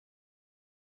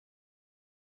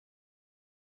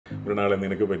Mrinal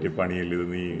നിനക്ക് പറ്റിയ പണിയല്ല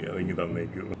നീ അതിങ്ങി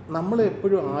തന്നേക്കും. നമ്മൾ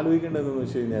എപ്പോഴും ആലോചിക്കേണ്ടതെന്ന്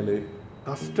വെച്ച് കഴിഞ്ഞാൽ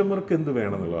കസ്റ്റമർക്ക് എന്ത്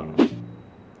വേണമെന്നുള്ളതാണ്.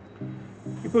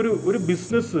 ഇപ്പോൾ ഒരു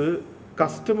ബിസിനസ്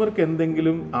കസ്റ്റമർക്ക്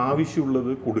എന്തെങ്കിലും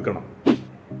ആവശ്യമുള്ളത് കൊടുക്കണം.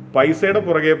 പൈസയുടെ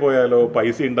പുറകെ പോയാലോ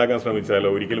പൈസ ഉണ്ടാക്കാൻ ശ്രമിച്ചാലോ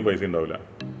ഒരിക്കലും പൈസ ഉണ്ടാവില്ല.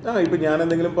 ഇപ്പം ഞാൻ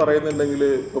എന്തെങ്കിലും പറയുന്നുണ്ടെങ്കിൽ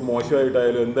ഇപ്പോൾ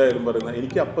മോശമായിട്ടായാലും എന്തായാലും പറയുന്നത്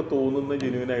എനിക്ക് അപ്പം തോന്നുന്ന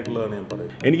ജെന്യൂൻ ആയിട്ടുള്ളതാണ് ഞാൻ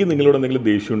പറയുന്നത്. എനിക്ക് നിങ്ങളോട് എന്തെങ്കിലും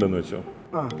ദേഷ്യം ഉണ്ടെന്ന് വെച്ചോ,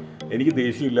 എനിക്ക്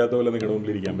ദേഷ്യം ഇല്ലാത്ത പോലെ നിങ്ങളുടെ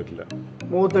മുമ്പിൽ ഇരിക്കാൻ പറ്റില്ല.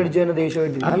 മുഖത്തടിച്ചതിന്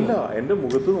ദേഷ്യമായിട്ട് അല്ല, എൻ്റെ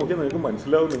മുഖത്ത് നോക്കിയാൽ നിങ്ങൾക്ക്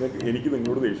മനസ്സിലാവും എനിക്ക്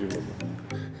നിങ്ങളോട് ദേഷ്യമുണ്ടെന്ന്.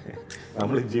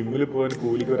 നമ്മൾ ജിമ്മിൽ പോകാൻ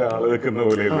കൂലിക്ക് ഒരാൾ വെക്കുന്ന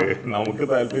പോലെയല്ലേ നമുക്ക്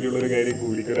താല്പര്യമുള്ളൊരു കാര്യം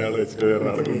കൂലിക്ക് ഒരാൾ വെച്ചിട്ട് വേറെ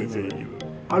ആളെ കൊണ്ട് ചെയ്യുന്നത്.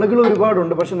 ആളുകൾ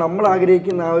ഒരുപാടുണ്ട്, പക്ഷെ നമ്മൾ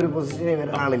ആഗ്രഹിക്കുന്ന ആ ഒരു പൊസിഷനിൽ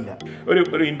വരാൻ ആളില്ല.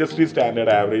 ഒരു ഇൻഡസ്ട്രി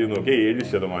സ്റ്റാൻഡേർഡ് ആവറേജ് നോക്കിയാൽ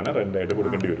 7% റെൻ്റായിട്ട്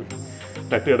കൊടുക്കേണ്ടി വരും.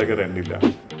 തട്ടുകിടക്ക് റെൻ്റില്ല.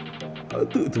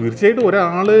 അത് തീർച്ചയായിട്ടും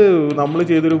ഒരാൾ നമ്മൾ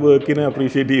ചെയ്തൊരു വർക്കിനെ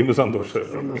അപ്രീഷിയേറ്റ് ചെയ്യുമ്പോൾ സന്തോഷം.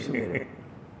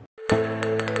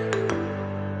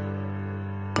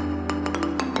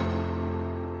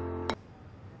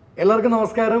 എല്ലാവർക്കും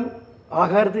നമസ്കാരം.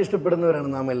 ആഹാരത്തെ ഇഷ്ടപ്പെടുന്നവരാണ്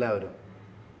നാം എല്ലാവരും.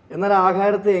 എന്നാൽ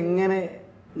ആഹാരത്തെ എങ്ങനെ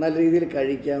നല്ല രീതിയിൽ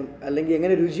കഴിക്കാം അല്ലെങ്കിൽ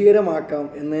എങ്ങനെ രുചികരമാക്കാം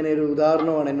എന്നതിനൊരു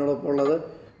ഉദാഹരണമാണ് എന്നോടൊപ്പം ഉള്ളത്.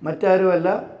 മറ്റാരുമല്ല,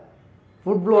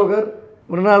 ഫുഡ് ബ്ലോഗർ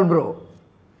മൃണാൽ ബ്രോ.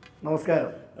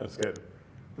 നമസ്കാരം. നമസ്കാരം.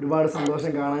 ഒരുപാട്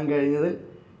സന്തോഷം കാണാൻ കഴിഞ്ഞതിൽ.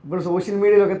 ഇപ്പോൾ സോഷ്യൽ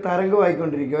മീഡിയയിലൊക്കെ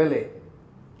തരംഗമായിക്കൊണ്ടിരിക്കും അല്ലേ?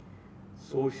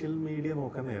 സോഷ്യൽ മീഡിയ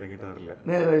നോക്കാൻ നേരം കിട്ടാറില്ല.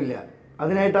 നേരമില്ല.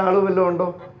 അതിനായിട്ട് ആൾ വല്ലതും ഉണ്ടോ?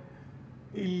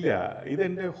 ഇല്ല,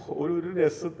 ഇതെന്റെ ഒരു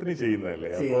രസത്തിന് ചെയ്യുന്നതല്ലേ.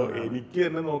 അപ്പോൾ എനിക്ക്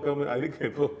തന്നെ നോക്കാൻ അതിന്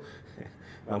ഇപ്പോൾ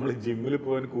നമ്മൾ ജിമ്മിൽ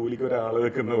പോകാൻ കൂലിക്ക് ഒരാൾ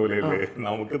വെക്കുന്ന പോലെയല്ലേ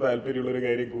നമുക്ക് താല്പര്യമുള്ളൊരു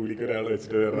കാര്യം കൂലിക്ക് ഒരാൾ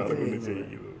വെച്ചിട്ട് വേറെ ആളെ കൊണ്ട്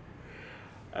ചെയ്യുന്നത്.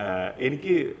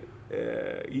 എനിക്ക്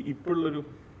ഇപ്പോഴുള്ളൊരു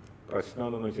പ്രശ്നം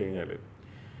എന്താണെന്ന് വെച്ച് കഴിഞ്ഞാൽ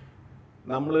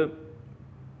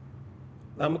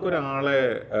നമുക്കൊരാളെ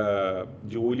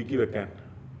ജോലിക്ക് വെക്കാൻ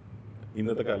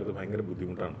ഇന്നത്തെ കാലത്ത് ഭയങ്കര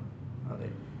ബുദ്ധിമുട്ടാണ്.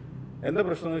 എന്താ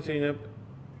പ്രശ്നം എന്ന് വെച്ച് കഴിഞ്ഞാൽ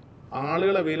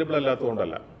ആളുകൾ അവൈലബിൾ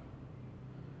അല്ലാത്തതുകൊണ്ടല്ല,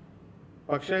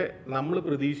 പക്ഷെ നമ്മൾ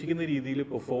പ്രതീക്ഷിക്കുന്ന രീതിയിൽ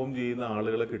പെർഫോം ചെയ്യുന്ന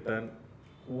ആളുകളെ കിട്ടാൻ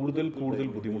കൂടുതൽ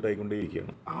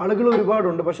ബുദ്ധിമുട്ടായിക്കൊണ്ടേയിരിക്കുകയാണ്. ആളുകൾ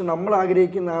ഒരുപാടുണ്ട്, പക്ഷെ നമ്മൾ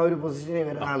ആഗ്രഹിക്കുന്ന ആ ഒരു പൊസിഷനിൽ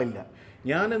വരാൻ ആളില്ല.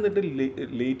 ഞാൻ എന്നിട്ട്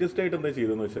ലേറ്റസ്റ്റ് ആയിട്ട് എന്താ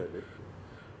ചെയ്തതെന്ന് വെച്ചാൽ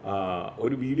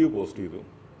ഒരു വീഡിയോ പോസ്റ്റ് ചെയ്തു.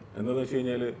 എന്താണെന്ന് വെച്ച്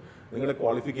കഴിഞ്ഞാൽ നിങ്ങളുടെ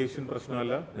ക്വാളിഫിക്കേഷൻ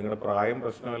പ്രശ്നമല്ല, നിങ്ങളുടെ പ്രായം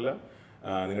പ്രശ്നമല്ല,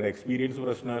 നിങ്ങളുടെ എക്സ്പീരിയൻസ്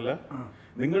പ്രശ്നമല്ല,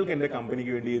 നിങ്ങൾക്ക് എൻ്റെ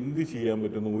കമ്പനിക്ക് വേണ്ടി എന്ത് ചെയ്യാൻ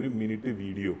പറ്റുന്ന 1 മിനിറ്റ്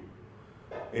വീഡിയോ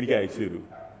എനിക്ക് അയച്ചു തരൂ.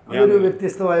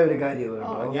 വ്യത്യസ്തമായ ഒരു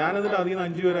കാര്യമാണ്. ഞാൻ എന്നിട്ട് അതിൽ നിന്ന്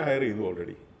 5 പേരെ ഹയർ ചെയ്തു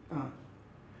ഓൾറെഡി.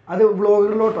 അത്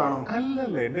ബ്ലോഗിലോട്ടാണോ?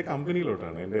 അല്ലല്ല, എൻ്റെ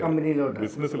കമ്പനിയിലോട്ടാണ്, എൻ്റെ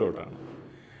ബിസിനസ്സിലോട്ടാണ്.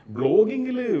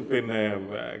 ബ്ലോഗിങ്ങിൽ പിന്നെ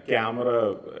ക്യാമറ,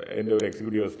 എൻ്റെ ഒരു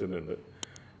എക്സിക്യൂട്ടീവ് അസിസ്റ്റൻ്റ് ഉണ്ട്.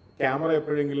 ക്യാമറ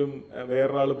എപ്പോഴെങ്കിലും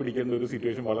വേറൊരാൾ പിടിക്കേണ്ട ഒരു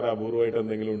സിറ്റുവേഷൻ വളരെ അപൂർവമായിട്ട്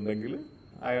എന്തെങ്കിലും ഉണ്ടെങ്കിൽ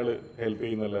അയാൾ ഹെൽപ്പ്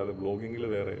ചെയ്യുന്നല്ലാതെ ബ്ലോഗിങ്ങിൽ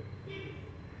വേറെ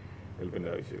ഹെൽപ്പിൻ്റെ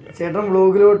ആവശ്യമില്ല. ചേട്ടൻ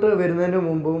ബ്ലോഗിലോട്ട് വരുന്നതിന്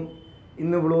മുമ്പും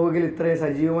ഇന്ന് ബ്ലോഗിൽ ഇത്രയും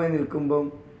സജീവമായി നിൽക്കുമ്പം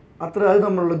അത്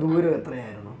തമ്മിലുള്ള ദൂരം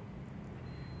എത്രയായിരുന്നു?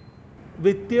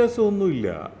 വ്യത്യാസമൊന്നുമില്ല.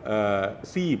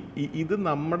 ഇത്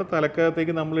നമ്മുടെ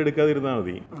തലക്കകത്തേക്ക് നമ്മൾ എടുക്കാതിരുന്നാൽ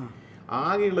മതി.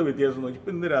 ആകെയുള്ള വ്യത്യാസം എന്ന് വെച്ചാൽ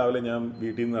ഇപ്പം ഇന്ന് രാവിലെ ഞാൻ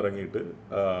വീട്ടിൽ നിന്ന് ഇറങ്ങിയിട്ട്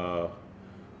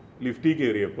ലിഫ്റ്റിൽ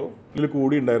കയറിയപ്പോൾ ഇതിൽ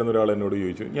കൂടി ഉണ്ടായിരുന്ന ഒരാൾ എന്നോട്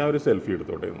ചോദിച്ചു ഞാൻ ഒരു സെൽഫി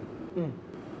എടുത്തോട്ടെ എന്ന്.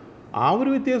 ആ ഒരു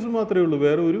വ്യത്യാസം മാത്രമേ ഉള്ളൂ,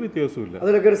 വേറെ ഒരു വ്യത്യാസവും ഇല്ല.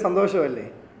 അതിലൊക്കെ ഒരു സന്തോഷമല്ലേ?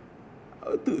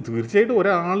 തീർച്ചയായിട്ടും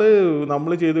ഒരാൾ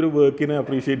നമ്മൾ ചെയ്തൊരു വർക്കിനെ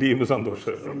അപ്രീഷിയേറ്റ് ചെയ്യുമ്പോൾ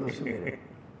സന്തോഷം.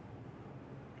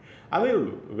 അതേ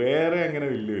ഉള്ളൂ, വേറെ അങ്ങനെ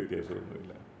വലിയ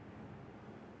വ്യത്യാസമൊന്നുമില്ല.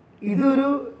 ഇതൊരു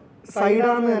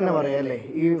സൈഡാന്ന് തന്നെ പറയാം അല്ലേ?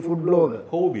 ഈ ഫുഡ് ബ്ലോഗ്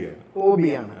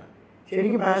ഹോബിയാണ്.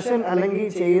 ശരിക്കും പാഷൻ അല്ലെങ്കിൽ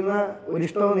ചെയ്യുന്ന ഒരു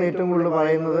ഇഷ്ടമെന്ന് ഏറ്റവും കൂടുതൽ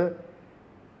പറയുന്നത്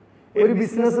ഒരു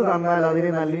ബിസിനസ് തന്നാൽ അതിനെ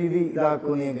നല്ല രീതി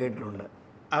ഇതാക്കുമെന്ന് ഞാൻ കേട്ടിട്ടുണ്ട്.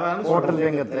 ഹോട്ടൽ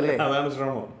രംഗത്ത് അല്ലേ?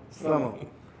 ശ്രമം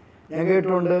ഞാൻ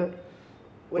കേട്ടിട്ടുണ്ട്.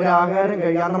 ഒരു ആഹാരം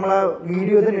കഴിക്കാൻ നമ്മളെ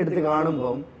വീഡിയോ തന്നെ എടുത്ത്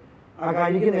കാണുമ്പം ആ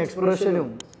കഴിക്കുന്ന എക്സ്പ്രഷനും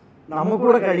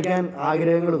നമുക്കൂടെ കഴിക്കാൻ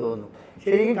ആഗ്രഹങ്ങൾ തോന്നും.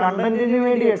 ശരിക്കും കണ്ടന്റിന്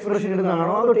വേണ്ടി എക്സ്പ്രഷൻ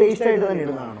ഇടുന്നതാണോ അതോ ടേസ്റ്റ് ആയിട്ട് തന്നെ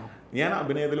ഇടുന്നതാണോ? ഞാൻ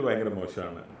അഭിനയത്തിൽ ഭയങ്കര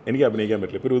മോശമാണ്, എനിക്ക് അഭിനയിക്കാൻ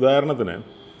പറ്റില്ല. ഇപ്പോൾ ഒരു ഉദാഹരണത്തിന്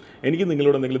എനിക്ക്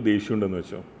നിങ്ങളോട് എന്തെങ്കിലും ദേഷ്യം ഉണ്ടെന്ന്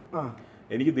വെച്ചോ,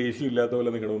 എനിക്ക് ദേഷ്യം ഇല്ലാത്ത പോലെ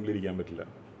നിങ്ങളുടെ മുമ്പിൽ ഇരിക്കാൻ പറ്റില്ല.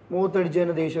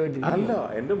 മുഖത്തടിച്ചതിന് ദേഷ്യമായിട്ട് അല്ല,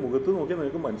 എൻ്റെ മുഖത്ത് നോക്കിയാൽ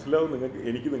നിങ്ങൾക്ക് മനസ്സിലാവും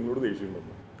എനിക്ക് നിങ്ങളോട് ദേഷ്യം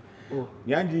ഉണ്ടെന്ന്.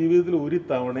 ഞാൻ ജീവിതത്തിൽ ഒരു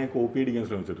തവണ കോപ്പി അടിക്കാൻ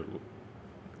ശ്രമിച്ചിട്ടുള്ളൂ.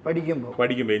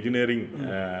 പഠിക്കുമ്പോൾ എഞ്ചിനീയറിങ്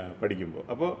പഠിക്കുമ്പോൾ.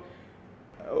 അപ്പോൾ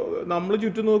നമ്മൾ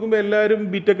ചുറ്റും നോക്കുമ്പോൾ എല്ലാവരും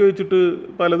ബിറ്റൊക്കെ വെച്ചിട്ട്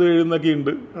പലതും എഴുതുന്നൊക്കെ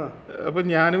ഉണ്ട്. അപ്പം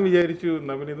ഞാനും വിചാരിച്ചു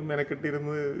നമ്മളിത്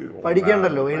മെനക്കെട്ടിരുന്ന്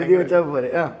പഠിക്കണ്ടല്ലോ, എഴുതി വെച്ചാൽ പോലെ.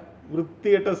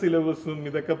 വൃത്തികെട്ട സിലബസും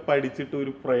ഇതൊക്കെ പഠിച്ചിട്ട്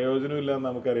ഒരു പ്രയോജനമില്ലാന്ന്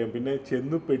നമുക്കറിയാം. പിന്നെ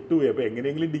ചെന്ന് പെട്ടുപോയി. അപ്പോൾ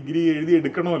എങ്ങനെയെങ്കിലും ഡിഗ്രി എഴുതി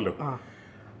എടുക്കണമല്ലോ.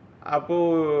 അപ്പോൾ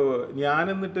ഞാൻ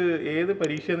എന്നിട്ട് ഏത്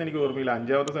പരീക്ഷയെന്ന് എനിക്ക് ഓർമ്മയില്ല,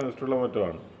 5ാമത്തെ സെമസ്റ്ററുള്ള മറ്റോ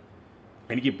ആണ്.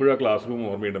 എനിക്കിപ്പോഴും ആ ക്ലാസ് റൂം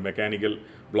ഓർമ്മയുണ്ട്, മെക്കാനിക്കൽ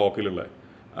ബ്ലോക്കിലുള്ള.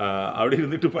 അവിടെ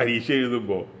ഇരുന്നിട്ട് പരീക്ഷ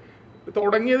എഴുതുമ്പോൾ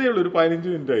തുടങ്ങിയതേ ഉള്ളൂ, ഒരു 15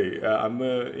 മിനിറ്റായി. അന്ന്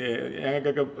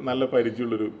ഞങ്ങൾക്കൊക്കെ നല്ല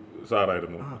പരിചയമുള്ളൊരു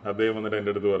സാറായിരുന്നു. അദ്ദേഹം വന്നിട്ട്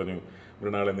എൻ്റെ അടുത്ത് പറഞ്ഞു,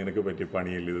 മൃണാളെ നിനക്ക് പറ്റിയ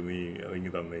പണിയല്ല ഇത്, നീ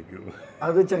അതിങ്ങി തന്നേക്കും.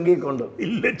 അത് ചങ്കിക്കൊണ്ടു?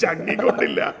 ഇല്ല,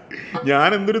 ചങ്കിക്കൊണ്ടില്ല. ഞാൻ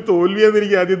എന്തൊരു തോൽവിയാന്ന്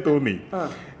എനിക്ക് ആദ്യം തോന്നി.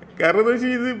 കാരണം എന്താ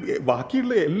വെച്ചാൽ ഇത്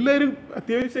ബാക്കിയുള്ള എല്ലാവരും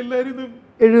അത്യാവശ്യം എല്ലാവരും ഇത്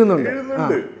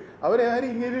എഴുതുന്നുണ്ട്. അവരാരും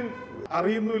ഇങ്ങനെ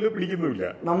അറിയുന്നുമില്ല, പിടിക്കുന്നുമില്ല.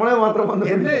 നമ്മളെ മാത്രം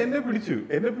എന്നെ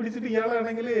പിടിച്ചിട്ട്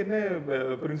ഇയാളാണെങ്കിൽ എന്നെ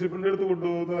പ്രിൻസിപ്പളിന്റെ അടുത്ത്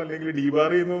കൊണ്ടുപോകുന്നു, അല്ലെങ്കിൽ ഡീബാർ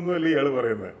ചെയ്യുന്നൊന്നും അല്ല ഇയാള്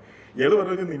പറയുന്നത്. ഇയാള്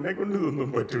പറഞ്ഞു നിന്നെ കൊണ്ട് ഇതൊന്നും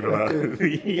പറ്റൂല,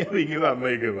 ഇങ്ങനെ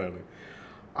അന്നയിക്കുന്നതാണ്.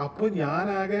 അപ്പൊ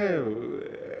ഞാനാകെ,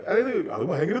 അതായത് അത്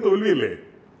ഭയങ്കര തോൽവിയല്ലേ,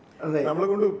 നമ്മളെ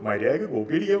കൊണ്ട് മര്യാദക്ക്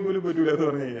കോപ്പി അടിക്കാൻ പോലും പറ്റൂല എന്ന്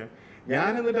പറഞ്ഞു കഴിഞ്ഞാൽ. ഞാൻ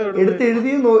എന്നിട്ട്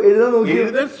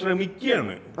എഴുതാൻ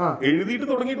ശ്രമിക്കുകയാണ്. എഴുതിയിട്ട്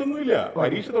തുടങ്ങിയിട്ടൊന്നുമില്ല.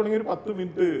 പരീക്ഷ തുടങ്ങിയ ഒരു 10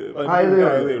 മിനിറ്റ്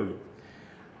ആയതേ ഉള്ളൂ.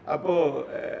 അപ്പോ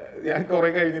ഞാൻ കുറെ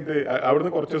കഴിഞ്ഞിട്ട്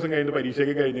അവിടുന്ന് കുറച്ച് ദിവസം കഴിഞ്ഞിട്ട്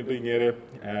പരീക്ഷയൊക്കെ കഴിഞ്ഞിട്ട് ഇങ്ങനെ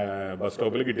ബസ്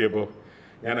സ്റ്റോപ്പിൽ കിട്ടിയപ്പോ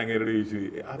ഞാൻ അങ്ങേരോട് ചോദിച്ചു,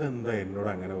 അതെന്താ എന്നോട്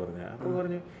അങ്ങനെ പറഞ്ഞ? അപ്പൊ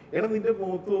പറഞ്ഞു, എടാ നിന്റെ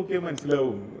മുഖത്ത് നോക്കിയാൽ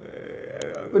മനസ്സിലാവും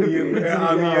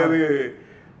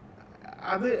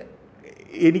അത്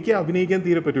എനിക്ക് അഭിനയിക്കാൻ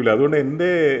തീരെ പറ്റൂല. അതുകൊണ്ട്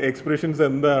എന്റെ എക്സ്പ്രഷൻസ്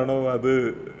എന്താണോ അത്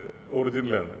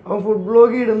ഒറിജിനലാണ്. ഫുഡ്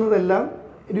ബ്ലോഗ് ഇടുന്നതെല്ലാം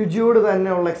രുചിയോട്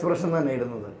തന്നെയുള്ള എക്സ്പ്രഷൻ തന്നെ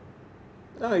ഇടുന്നത്.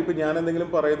 ഇപ്പൊ ഞാൻ എന്തെങ്കിലും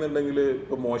പറയുന്നുണ്ടെങ്കിൽ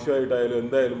ഇപ്പൊ മോശമായിട്ടായാലും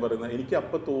എന്തായാലും പറയുന്നത് എനിക്ക്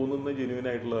അപ്പൊ തോന്നുന്ന ജെന്യുവൻ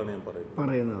ആയിട്ടുള്ളതാണ് ഞാൻ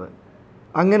പറയുന്നത്.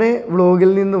 അങ്ങനെ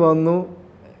വ്ളോഗിൽ നിന്ന് വന്നു.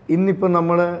 ഇന്നിപ്പോൾ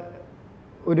നമ്മൾ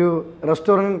ഒരു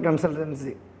റെസ്റ്റോറൻറ്റ്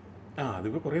കൺസൾട്ടൻസി,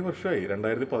 അതിപ്പോ കുറേ വർഷമായി,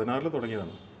 2016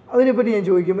 തുടങ്ങിയതാണ്. അതിനെപ്പറ്റി ഞാൻ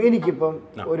ചോദിക്കുമ്പോൾ എനിക്കിപ്പം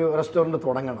ഒരു റെസ്റ്റോറൻറ്റ്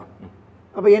തുടങ്ങണം.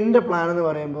 അപ്പോൾ എൻ്റെ പ്ലാൻ എന്ന്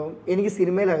പറയുമ്പോൾ എനിക്ക്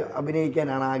സിനിമയിൽ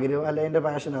അഭിനയിക്കാനാണ് ആഗ്രഹം, അല്ല എൻ്റെ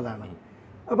പാഷൻ അതാണ്.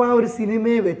 അപ്പോൾ ആ ഒരു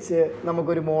സിനിമയെ വെച്ച്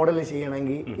നമുക്കൊരു മോഡൽ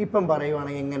ചെയ്യണമെങ്കിൽ ഇപ്പം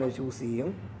പറയുവാണെങ്കിൽ എങ്ങനെ ചൂസ് ചെയ്യും?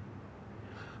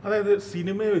 അതായത്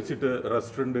സിനിമയെ വെച്ചിട്ട്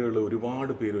റെസ്റ്റോറൻറ്റുകൾ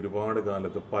ഒരുപാട് പേര് ഒരുപാട്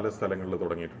കാലത്ത് പല സ്ഥലങ്ങളിൽ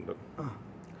തുടങ്ങിയിട്ടുണ്ട്.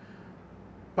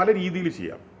 പല രീതിയിൽ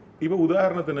ചെയ്യാം. ഇപ്പോൾ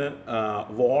ഉദാഹരണത്തിന്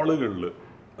വാളുകളിൽ,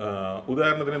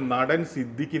 ഉദാഹരണത്തിന് നടൻ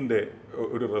സിദ്ദിഖിൻ്റെ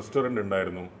ഒരു റെസ്റ്റോറൻറ്റ്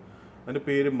ഉണ്ടായിരുന്നു. അതിൻ്റെ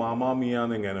പേര് മാമാമിയ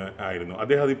എന്നിങ്ങനെ ആയിരുന്നു.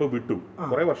 അദ്ദേഹം അതിപ്പോൾ വിട്ടു,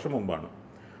 കുറേ വർഷം മുമ്പാണ്.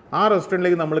 ആ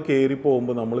റെസ്റ്റോറൻറ്റിലേക്ക് നമ്മൾ കയറി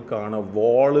പോകുമ്പോൾ നമ്മൾ കാണാം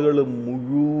വാളുകൾ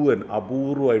മുഴുവൻ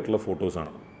അപൂർവമായിട്ടുള്ള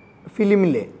ഫോട്ടോസാണ്.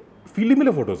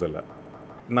 ഫിലിമിലെ ഫോട്ടോസ് അല്ല,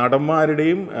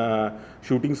 നടന്മാരുടെയും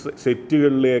ഷൂട്ടിംഗ്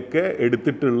സെറ്റുകളിലേക്ക്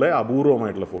എടുത്തിട്ടുള്ള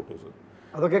അപൂർവമായിട്ടുള്ള ഫോട്ടോസ്.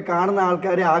 അതൊക്കെ കാണുന്ന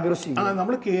ആൾക്കാരെ ആകർഷിക്കും.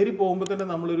 നമ്മൾ കയറി പോകുമ്പോൾ തന്നെ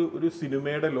നമ്മളൊരു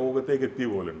സിനിമയുടെ ലോകത്തേക്ക് എത്തിയ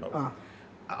പോലെ ഉണ്ടാവും.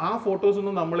 ആ ഫോട്ടോസ്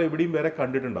ഒന്നും നമ്മൾ എവിടെയും വരെ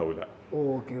കണ്ടിട്ടുണ്ടാവില്ല.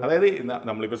 അതായത്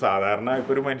നമ്മളിപ്പോ സാധാരണ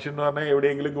ഇപ്പൊ ഒരു മനുഷ്യൻ എന്ന് പറഞ്ഞാൽ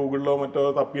എവിടെയെങ്കിലും ഗൂഗിളിലോ മറ്റോ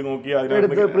തപ്പി നോക്കി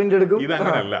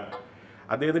ഇതങ്ങനല്ല.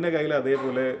 അദ്ദേഹത്തിന്റെ കയ്യിൽ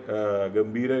അതേപോലെ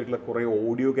ഗംഭീരമായിട്ടുള്ള കുറെ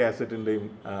ഓഡിയോ കാസറ്റിന്റെയും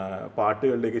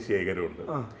പാട്ടുകളുടെയൊക്കെ ശേഖരമുണ്ട്.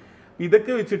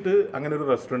 ഇതൊക്കെ വെച്ചിട്ട് അങ്ങനെ ഒരു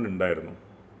റെസ്റ്റോറൻറ്റ് ഉണ്ടായിരുന്നു.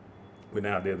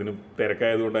 പിന്നെ അദ്ദേഹത്തിന്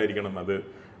തിരക്കായതുകൊണ്ടായിരിക്കണം അത്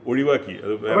ഒഴിവാക്കി.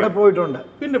 അത്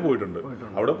പിന്നെ പോയിട്ടുണ്ട്.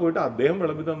 അവിടെ പോയിട്ട് അദ്ദേഹം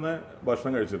വിളമ്പി തന്ന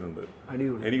ഭക്ഷണം കഴിച്ചിട്ടുണ്ട്.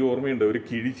 എനിക്ക് ഓർമ്മയുണ്ട്, ഒരു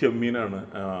കിഴി ചെമ്മീനാണ്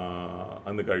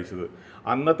അന്ന് കഴിച്ചത്.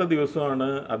 അന്നത്തെ ദിവസമാണ്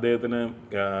അദ്ദേഹത്തിന്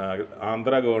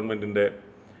ആന്ധ്ര ഗവൺമെന്റിന്റെ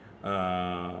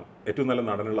ഏറ്റവും നല്ല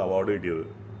നടനുള്ള അവാർഡ് കിട്ടിയത്.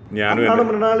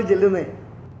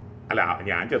 അല്ല,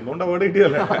 ഞാൻ ചെന്നുകൊണ്ട് അവാർഡ്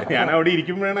കിട്ടിയതല്ല, ഞാൻ അവിടെ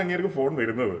ഇരിക്കുമ്പോഴാണ് അങ്ങേർക്ക് ഫോൺ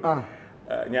വരുന്നത്.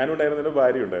 ഞാനുണ്ടായിരുന്നതിന്റെ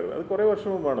ഭാര്യ ഉണ്ടായിരുന്നു. അത് കുറെ വർഷം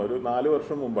മുമ്പാണ്, ഒരു 4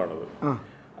 വർഷം മുമ്പാണത്.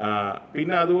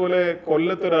 പിന്നെ അതുപോലെ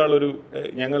കൊല്ലത്തൊരാളൊരു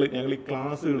ഞങ്ങൾ ഈ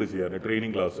ക്ലാസ്സുകൾ ചെയ്യാറ്,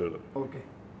 ട്രെയിനിങ് ക്ലാസ്സുകൾ.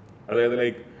 അതായത്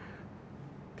ലൈക്ക്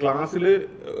ക്ലാസ്സിൽ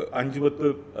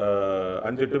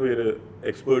 5-8 പേര്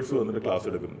എക്സ്പേർട്സ് വന്നിട്ട് ക്ലാസ്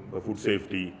എടുക്കുന്നു. ഫുഡ്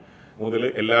സേഫ്റ്റി മുതൽ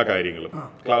എല്ലാ കാര്യങ്ങളും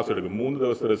ക്ലാസ് എടുക്കും. 3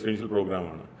 ദിവസത്തെ റെസിഡൻഷ്യൽ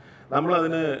പ്രോഗ്രാമാണ്.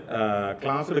 നമ്മളതിന്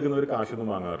ക്ലാസ് എടുക്കുന്നവർ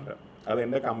കാശൊന്നും വാങ്ങാറില്ല. അത്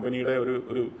എൻ്റെ കമ്പനിയുടെ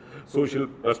ഒരു സോഷ്യൽ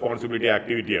റെസ്പോൺസിബിലിറ്റി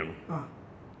ആക്ടിവിറ്റിയാണ്.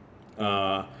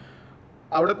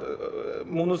 അവിടെ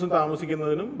 3 ദിവസം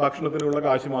താമസിക്കുന്നതിനും ഭക്ഷണത്തിനുള്ള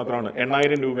കാശ് മാത്രമാണ്.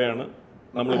 8000 രൂപയാണ്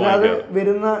നമ്മൾ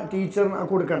വരുന്ന ടീച്ചറിന്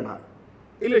കൊടുക്കണ്ട.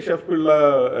 ഇല്ല, ഷെഫ് പിള്ള,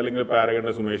 അല്ലെങ്കിൽ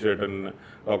പാരഗണിന്റെ സുമേഷ് ഏട്ടൻ,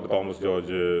 ഡോക്ടർ തോമസ്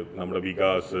ജോർജ്, നമ്മുടെ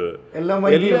വികാസ്,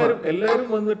 എല്ലാവരും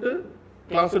വന്നിട്ട്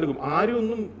ക്ലാസ് എടുക്കും. ആരും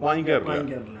ഒന്നും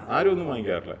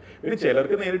വാങ്ങിക്കാറില്ല. പിന്നെ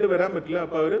ചിലർക്ക് നേരിട്ട് വരാൻ പറ്റില്ല,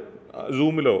 അപ്പൊ അവര്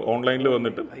സൂമിലോ ഓൺലൈനിലോ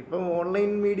വന്നിട്ട്, ഓൺലൈൻ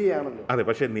മീഡിയ ആണല്ലോ. അതെ.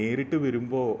 പക്ഷെ നേരിട്ട്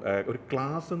വരുമ്പോ ഒരു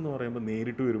ക്ലാസ് എന്ന് പറയുമ്പോൾ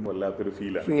നേരിട്ട് വരുമ്പോ അല്ലാത്തൊരു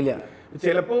ഫീലാണ്.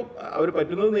 ചിലപ്പോ അവർ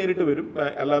പറ്റുന്നത് നേരിട്ട് വരും,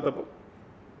 അല്ലാത്തപ്പോ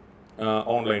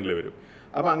ഓൺലൈനിൽ വരും.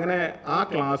 അപ്പൊ അങ്ങനെ ആ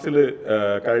ക്ലാസ്സിൽ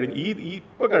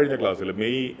ഇപ്പൊ കഴിഞ്ഞ ക്ലാസ്സിൽ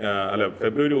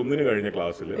ഫെബ്രുവരി 1 കഴിഞ്ഞ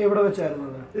ക്ലാസ്സിൽ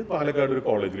പാലക്കാട് ഒരു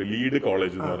കോളേജിൽ, ലീഡ്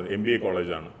കോളേജ് എന്ന് പറയുന്നത് MBA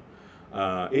കോളേജാണ്.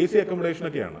 AC അക്കോമഡേഷൻ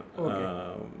ഒക്കെയാണ്.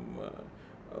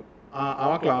 ആ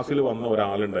ക്ലാസ്സിൽ വന്ന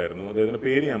ഒരാളുണ്ടായിരുന്നു, അദ്ദേഹത്തിന്റെ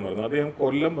പേര് ഞാൻ പറഞ്ഞു. അദ്ദേഹം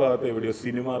കൊല്ലം ഭാഗത്ത് എവിടെയോ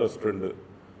സിനിമ റെസ്റ്റോറന്റ്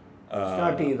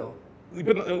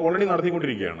ഇപ്പൊ ഓൾറെഡി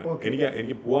നടത്തിക്കൊണ്ടിരിക്കുകയാണ്.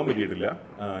 എനിക്ക് പോകാൻ പറ്റിയിട്ടില്ല,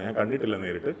 ഞാൻ കണ്ടിട്ടില്ല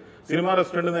നേരിട്ട്. സിനിമ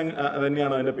റെസ്റ്റോറന്റ്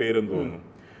തന്നെയാണ് അതിന്റെ പേരെന്ന് തോന്നുന്നു.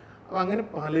 അപ്പൊ അങ്ങനെ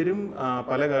പലരും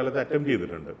പല കാലത്ത് അറ്റംപ്റ്റ്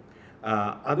ചെയ്തിട്ടുണ്ട്.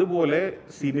 അതുപോലെ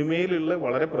സിനിമയിലുള്ള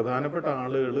വളരെ പ്രധാനപ്പെട്ട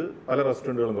ആളുകൾ പല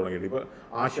റെസ്റ്റോറൻറ്റുകളും തുടങ്ങിയിട്ടുണ്ട്. ഇപ്പോൾ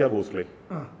ആശാ ഭോസ്ലെ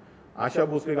ആശ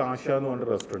എന്ന് പറഞ്ഞ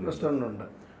റെസ്റ്റോറൻറ്റ് ഉണ്ട്.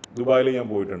 ദുബായിൽ ഞാൻ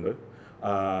പോയിട്ടുണ്ട്.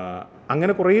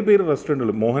 അങ്ങനെ കുറേ പേര്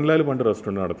റെസ്റ്റോറൻറ്റുകൾ, മോഹൻലാൽ പണ്ട്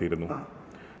റെസ്റ്റോറൻറ്റ് നടത്തിയിരുന്നു.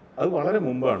 അത് വളരെ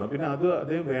മുമ്പാണ്. പിന്നെ അത്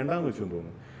അദ്ദേഹം വേണ്ടാന്ന് വെച്ചെന്ന്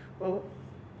തോന്നുന്നു. അപ്പോൾ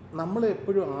നമ്മൾ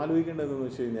എപ്പോഴും ആലോചിക്കേണ്ടതെന്ന്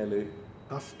വെച്ച് കഴിഞ്ഞാൽ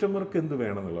കസ്റ്റമർക്ക് എന്ത്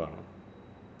വേണമെന്നുള്ളതാണ്.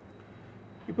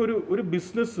 ഇപ്പോൾ ഒരു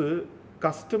ബിസിനസ്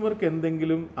കസ്റ്റമർക്ക്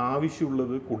എന്തെങ്കിലും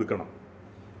ആവശ്യമുള്ളത് കൊടുക്കണം.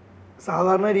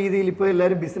 സാധാരണ രീതിയിൽ ഇപ്പോൾ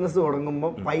എല്ലാവരും ബിസിനസ്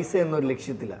തുടങ്ങുമ്പോൾ പൈസ എന്നൊരു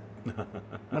ലക്ഷ്യത്തില്ല.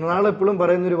 മൃണാൾ എപ്പോഴും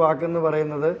പറയുന്നൊരു വാക്കെന്ന്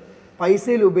പറയുന്നത്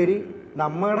പൈസയിലുപരി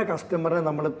നമ്മുടെ കസ്റ്റമറെ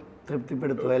നമ്മൾ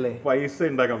തൃപ്തിപ്പെടുത്തുക അല്ലേ. പൈസ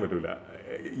ഉണ്ടാക്കാൻ പറ്റില്ല.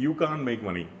 യു കാൺ മേക്ക്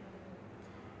മണി.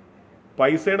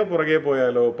 പൈസയുടെ പുറകെ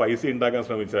പോയാലോ പൈസ ഉണ്ടാക്കാൻ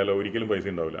ശ്രമിച്ചാലോ ഒരിക്കലും പൈസ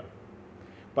ഉണ്ടാവില്ല.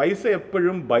 പൈസ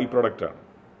എപ്പോഴും ബൈ പ്രൊഡക്റ്റാണ്.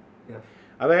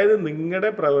 അതായത് നിങ്ങളുടെ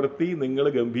പ്രവൃത്തി നിങ്ങൾ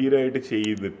ഗംഭീരമായിട്ട്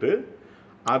ചെയ്തിട്ട്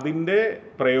അതിൻ്റെ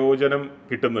പ്രയോജനം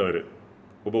കിട്ടുന്നവർ,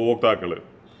 ഉപഭോക്താക്കൾ,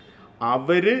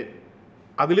 അവർ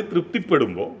അതിൽ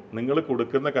തൃപ്തിപ്പെടുമ്പോൾ, നിങ്ങൾ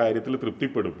കൊടുക്കുന്ന കാര്യത്തിൽ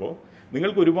തൃപ്തിപ്പെടുമ്പോൾ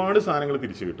നിങ്ങൾക്ക് ഒരുപാട് സാധനങ്ങൾ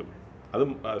തിരിച്ചു കിട്ടും. അത്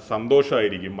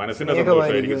സന്തോഷമായിരിക്കും, മനസ്സിൻ്റെ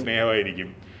സന്തോഷമായിരിക്കും, സ്നേഹമായിരിക്കും.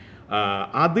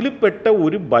 അതിൽ പെട്ട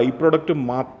ഒരു ബൈ പ്രൊഡക്റ്റ്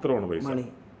മാത്രമാണ് പൈസ.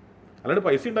 അല്ലാണ്ട്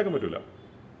പൈസ ഉണ്ടാക്കാൻ പറ്റില്ല.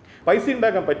 പൈസ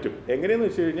ഉണ്ടാക്കാൻ പറ്റും എങ്ങനെയെന്ന്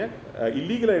വെച്ച് കഴിഞ്ഞാൽ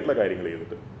ഇല്ലീഗലായിട്ടുള്ള കാര്യങ്ങൾ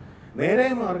ചെയ്തിട്ട്.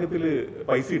 നേരായ മാർഗത്തിൽ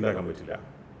പൈസ ഉണ്ടാക്കാൻ പറ്റില്ല.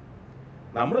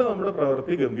 നമ്മുടെ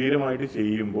പ്രവൃത്തി ഗംഭീരമായിട്ട്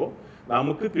ചെയ്യുമ്പോൾ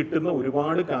നമുക്ക് കിട്ടുന്ന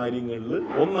ഒരുപാട് കാര്യങ്ങളിൽ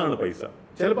ഒന്നാണ് പൈസ.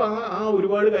 ചിലപ്പോൾ ആ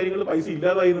ഒരുപാട് കാര്യങ്ങൾ പൈസ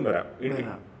ഇല്ലാതായി എന്നും വരാം,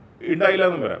 ഉണ്ടായില്ല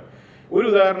എന്നും വരാം. ഒരു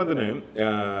ഉദാഹരണത്തിന്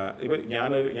ഇപ്പം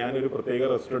ഞാനൊരു പ്രത്യേക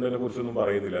റെസ്റ്റോറൻറ്റിനെ കുറിച്ചൊന്നും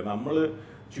പറയുന്നില്ല. നമ്മൾ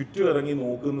ചുറ്റും ഇറങ്ങി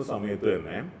നോക്കുന്ന സമയത്ത്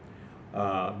തന്നെ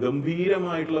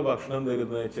ഗംഭീരമായിട്ടുള്ള ഭക്ഷണം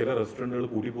തരുന്ന ചില റെസ്റ്റോറൻറ്റുകൾ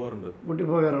കൂട്ടിപ്പോകാറുണ്ട്.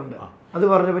 അത്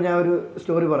പറഞ്ഞപ്പോൾ ഞാൻ ഒരു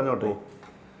സ്റ്റോറി പറഞ്ഞോട്ടെ.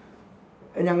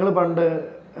 ഞങ്ങൾ പണ്ട്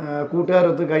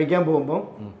കൂട്ടുകാരൊത്ത് കഴിക്കാൻ പോകുമ്പോൾ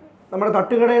നമ്മുടെ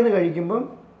തട്ടുകടയിൽ നിന്ന് കഴിക്കുമ്പം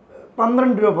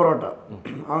 12 രൂപ പൊറോട്ട.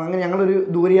 അങ്ങനെ ഞങ്ങളൊരു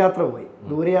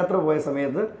ദൂരയാത്ര പോയ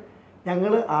സമയത്ത്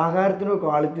ഞങ്ങൾ ആഹാരത്തിനോ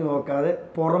ക്വാളിറ്റി നോക്കാതെ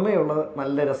പുറമേയുള്ള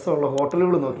നല്ല രസമുള്ള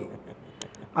ഹോട്ടലുകൾ നോക്കി.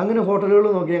 അങ്ങനെ ഹോട്ടലുകൾ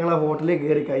നോക്കി ഞങ്ങൾ ആ ഹോട്ടലിൽ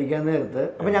കയറി കഴിക്കാൻ നേരത്ത്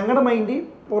അപ്പം ഞങ്ങളുടെ മൈൻഡിൽ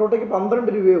പൊറോട്ടയ്ക്ക് 12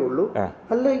 രൂപയേ ഉള്ളൂ.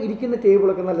 നല്ല ഇരിക്കുന്ന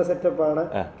ടേബിളൊക്കെ നല്ല സെറ്റപ്പാണ്.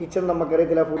 കിച്ചൺ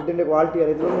നമുക്കറിയത്തില്ല, ഫുഡിൻ്റെ ക്വാളിറ്റി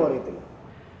അറിയത്തില്ല, ഒന്നും അറിയത്തില്ല.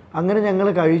 അങ്ങനെ ഞങ്ങൾ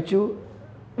കഴിച്ചു.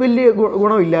 വലിയ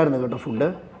ഗുണമില്ലായിരുന്നു കേട്ടോ ഫുഡ്.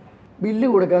 ബില്ല്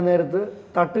കൊടുക്കാൻ നേരത്ത്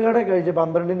തട്ടുകട കഴിച്ച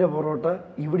 12ൻ്റെ പൊറോട്ട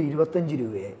ഇവിടെ 25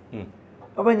 രൂപയായി.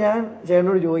 അപ്പം ഞാൻ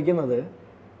ചേട്ടനോട് ചോദിക്കുന്നത്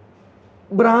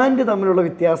ബ്രാൻഡ് തമ്മിലുള്ള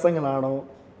വ്യത്യാസങ്ങളാണോ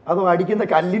അതോ അടിക്കുന്ന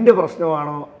കല്ലിൻ്റെ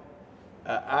പ്രശ്നമാണോ?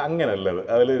 അങ്ങനല്ലത്.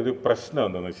 അതിലൊരു പ്രശ്നം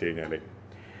എന്താണെന്ന് വെച്ച് കഴിഞ്ഞാൽ,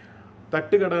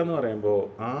 തട്ടുകട എന്ന് പറയുമ്പോൾ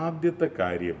ആദ്യത്തെ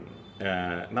കാര്യം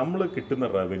നമ്മൾ കിട്ടുന്ന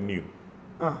റവന്യൂ,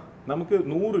 നമുക്ക്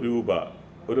 100 രൂപ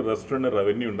ഒരു റെസ്റ്റോറൻറ്റ്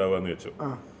റവന്യൂ ഉണ്ടാവുകയെന്ന് വെച്ചു.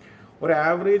 ഒരു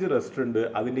ആവറേജ് റെസ്റ്റോറൻറ്റ്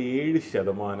അതിൻ്റെ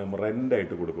 7%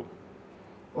 റെൻ്റായിട്ട് കൊടുക്കും.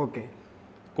 ഓക്കെ,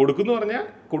 കൊടുക്കുന്നു പറഞ്ഞാൽ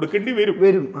കൊടുക്കേണ്ടി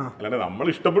വരും. അല്ലാണ്ട് നമ്മൾ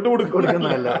ഇഷ്ടപ്പെട്ട്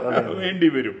വേണ്ടി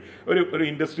വരും. ഒരു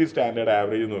ഇൻഡസ്ട്രി സ്റ്റാൻഡേർഡ്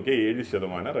ആവറേജ് നോക്കിയാൽ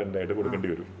 7% റെൻ്റായിട്ട് കൊടുക്കേണ്ടി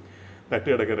വരും.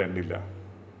 തട്ടുകടക്ക് റെൻ്റില്ല.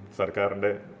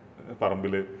 സർക്കാരിൻ്റെ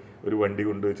പറമ്പിൽ ഒരു വണ്ടി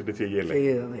കൊണ്ടുവച്ചിട്ട് ചെയ്യല്ലേ,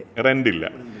 റെൻ്റില്ല.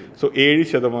 സോ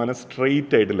 7%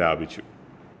 സ്ട്രെയിറ്റ് ആയിട്ട് ലാഭിച്ചു.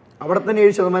 അവിടെ തന്നെ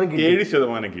 7%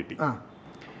 കിട്ടി.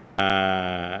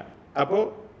 അപ്പോൾ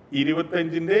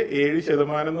 25ന്റെ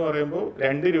 7% എന്ന് പറയുമ്പോൾ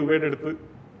 2 രൂപയുടെ അടുത്ത്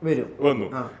വന്നു.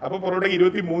 അപ്പൊ പൊറോട്ടയ്ക്ക്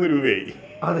 23 രൂപയായി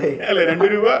അല്ലെ. 2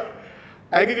 രൂപ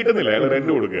അയാൾക്ക് കിട്ടുന്നില്ല, അയാൾ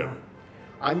റെന്റ് കൊടുക്കുകയാണ്.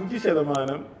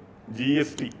 5%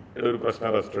 GST ഒരു പ്രശ്ന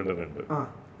റെസ്റ്റോറൻറ്റ് ഉണ്ട്.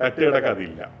 തട്ടുകടക്ക്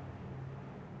അതില്ല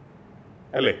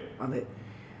അല്ലേ.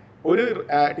 ഒരു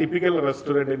ടിപ്പിക്കൽ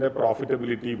റെസ്റ്റോറൻറ്റിന്റെ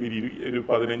പ്രോഫിറ്റബിലിറ്റി ഒരു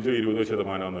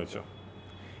 15-20% എന്ന് വെച്ചോ.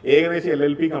 ഏകദേശം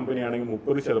LLP കമ്പനി ആണെങ്കിൽ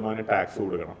 30% ടാക്സ്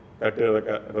കൊടുക്കണം.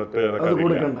 തട്ടുകടക്ക്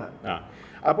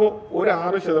അപ്പോൾ ഒരു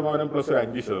 6% പ്ലസ് ഒരു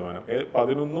 5%,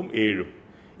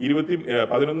 11-7,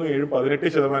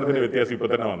 18% വ്യത്യാസം ഇപ്പൊ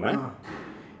തന്നെ വന്നേ.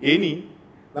 ഇനി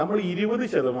നമ്മൾ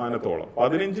 20%-ഓളം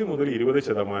 15 മുതൽ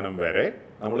 20% വരെ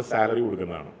നമ്മൾ സാലറി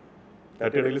കൊടുക്കുന്നതാണ്.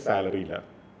 തട്ടുകടയിൽ സാലറി ഇല്ല.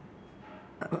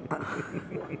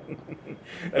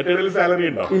 തട്ടുകടയിൽ സാലറി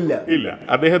ഉണ്ടോ? ഇല്ല.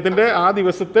 അദ്ദേഹത്തിന്റെ ആ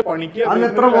ദിവസത്തെ പണിക്ക് അല്ലേ,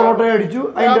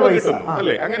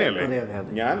 അങ്ങനെയല്ലേ.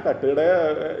 ഞാൻ തട്ടുകട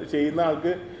ചെയ്യുന്ന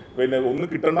ആൾക്ക് പിന്നെ ഒന്നും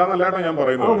കിട്ടണ്ടെന്നല്ലാട്ടോ ഞാൻ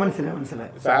പറയുന്നത്.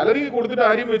 സാലറി കൊടുത്തിട്ട്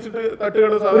ആരും വെച്ചിട്ട്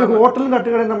തട്ടുകട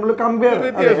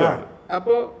വ്യത്യാസമാണ്.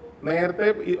 അപ്പൊ നേരത്തെ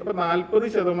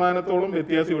 40%-ഓളം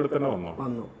വ്യത്യാസം ഇവിടെ തന്നെ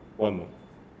വന്നു.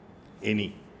 ഇനി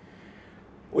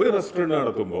ഒരു റെസ്റ്റോറൻറ്റ്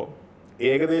നടത്തുമ്പോൾ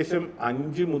ഏകദേശം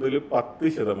 5 മുതൽ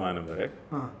 10% വരെ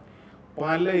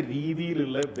പല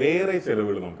രീതിയിലുള്ള വേറെ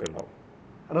ചെലവുകൾ നമുക്കുണ്ടാവും.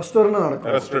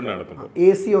 റെസ്റ്റോറൻറ്റ് നടത്തുമ്പോൾ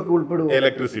AC ഒക്കെ ഉൾപ്പെടും,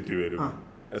 ഇലക്ട്രിസിറ്റി വരും,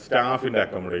 സ്റ്റാഫിന്റെ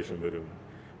അക്കോമഡേഷൻ വരും,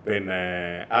 പിന്നെ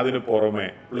അതിന് പുറമെ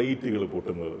പ്ലേറ്റുകൾ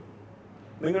പൊട്ടുന്നത്.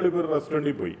 നിങ്ങളിപ്പോൾ ഒരു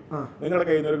റെസ്റ്റോറൻറ്റിൽ പോയി, നിങ്ങളുടെ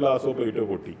കയ്യിൽ നിന്ന് ഒരു ഗ്ലാസോ പ്ലേറ്റോ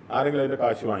പൊട്ടി, ആരെങ്കിലും അതിന്റെ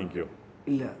കാശ് വാങ്ങിക്കോ?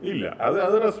 ഇല്ല.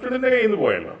 അത് റെസ്റ്റോറൻറ്റിൻ്റെ കയ്യിൽ നിന്ന്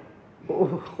പോയല്ലോ.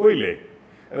 പോയില്ലേ?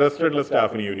 റെസ്റ്റോറൻറ്റിലെ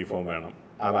സ്റ്റാഫിന് യൂണിഫോം വേണം,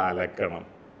 അത് അലക്കണം,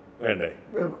 വേണ്ടേ?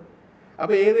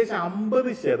 അപ്പോൾ ഏകദേശം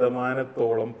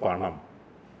 50% പണം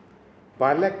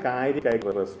പല കാര്യമായി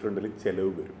റെസ്റ്റോറൻറ്റിൽ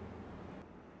ചെലവ് വരും.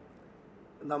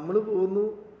 നമ്മൾ പോകുന്നു,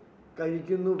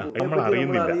 കഴിക്കുന്നു, നമ്മൾ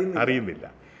അറിയുന്നില്ല.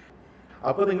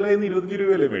 അപ്പൊ നിങ്ങൾ 25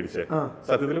 രൂപയല്ലേ മേടിച്ചേ?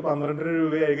 സത്യത്തിൽ 12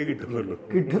 രൂപയായി കിട്ടുന്നുള്ളൂ.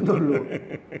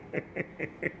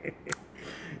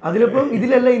 അതിലിപ്പം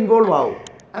ഇതിലെല്ലാം ഇൻവോൾവ് ആവും.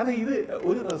 അതെ, ഇത്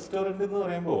ഒരു റെസ്റ്റോറൻറ്റ് എന്ന്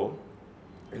പറയുമ്പോൾ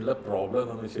ഉള്ള പ്രോബ്ലം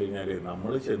എന്താണെന്ന് വെച്ച് കഴിഞ്ഞാൽ,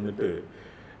 നമ്മൾ ചെന്നിട്ട്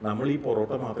നമ്മൾ ഈ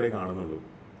പൊറോട്ട മാത്രമേ കാണുന്നുള്ളൂ.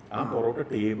 ആ പൊറോട്ട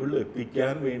ടേബിളിൽ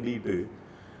എത്തിക്കാൻ വേണ്ടിയിട്ട്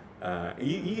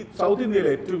ഈ സൗത്ത് ഇന്ത്യയിലെ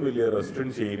ഏറ്റവും വലിയ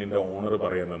റെസ്റ്റോറൻറ്റ് ചെയിനിന്റെ ഓണർ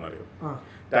പറയുന്നതെന്നറിയോ?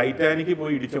 ടൈറ്റാനിക്ക്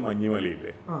പോയി ഇടിച്ച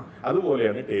മഞ്ഞുമലയില്ലേ,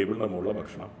 അതുപോലെയാണ് ടേബിളിന്റെ മുകളിലെ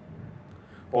ഭക്ഷണം.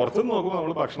 പുറത്തുനിന്ന് നോക്കുമ്പോൾ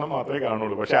നമ്മൾ ഭക്ഷണം മാത്രമേ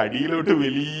കാണുള്ളൂ, പക്ഷെ അടിയിലോട്ട്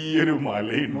വലിയൊരു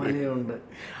മലയുണ്ട്.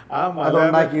 ആ മല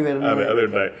അതുണ്ടായി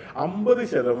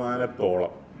 50%,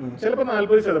 ചിലപ്പോൾ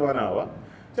 40% ആവാം,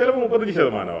 ചിലപ്പോൾ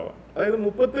 35% ആവാം. അതായത്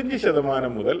 35%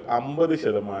 മുതൽ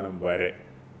 50% വരെ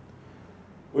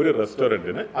ഒരു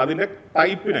റെസ്റ്റോറൻറ്റിന് അതിൻ്റെ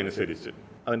ടൈപ്പിനനുസരിച്ച്,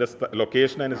 അതിൻ്റെ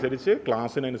ലൊക്കേഷൻ അനുസരിച്ച്,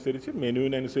 ക്ലാസ്സിനനുസരിച്ച്,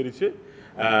 മെനുവിനനുസരിച്ച്,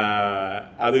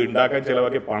 അത് ഉണ്ടാക്കാൻ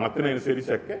ചിലവാക്കിയ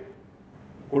പണത്തിനനുസരിച്ചൊക്കെ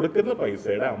കൊടുക്കുന്ന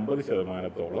പൈസയുടെ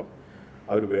 50%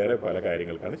 അവർ വേറെ പല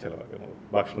കാര്യങ്ങൾക്കാണ് ചിലവാക്കുന്നത്,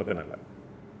 ഭക്ഷണത്തിനല്ല.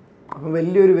 അപ്പം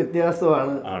വലിയൊരു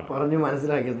വ്യത്യാസമാണ് പറഞ്ഞു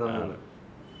മനസ്സിലാക്കുന്നത്.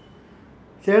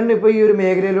 ചേട്ടൻ ഇപ്പോൾ ഈ ഒരു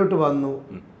മേഖലയിലോട്ട് വന്നു,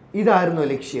 ഇതായിരുന്നു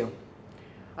ലക്ഷ്യം?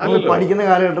 പഠിക്കുന്ന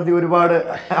കാലഘട്ടത്തിൽ ഒരുപാട്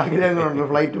ആഗ്രഹങ്ങളുണ്ട്,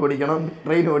 ഫ്ലൈറ്റ് ഓടിക്കണം,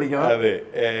 ട്രെയിൻ ഓടിക്കണം. അതെ,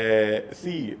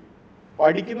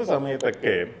 പഠിക്കുന്ന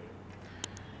സമയത്തൊക്കെ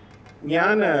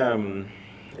ഞാൻ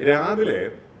രാവിലെ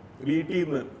വീട്ടിൽ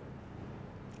നിന്ന്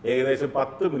ഏകദേശം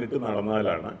 10 മിനിറ്റ്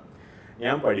നടന്നാലാണ്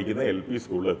ഞാൻ പഠിക്കുന്ന LP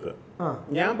സ്കൂളിലെത്തുക.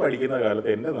 ഞാൻ പഠിക്കുന്ന കാലത്ത്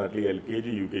എൻ്റെ നാട്ടിൽ LKG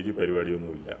UKG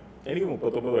പരിപാടിയൊന്നുമില്ല. എനിക്ക്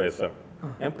 39 വയസ്സാണ്.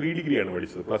 ഞാൻ പ്രീ ഡിഗ്രിയാണ്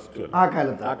പഠിച്ചത്, +2 ആ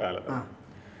കാലത്ത്.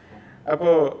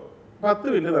 അപ്പോൾ 10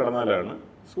 മിനിറ്റ് നടന്നാലാണ്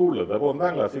സ്കൂളിലെത്തുക. അപ്പോൾ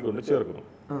 1ാം ക്ലാസ്സിൽ കൊണ്ട് ചേർക്കുന്നു.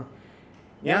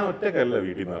 ഞാൻ ഒറ്റക്കല്ല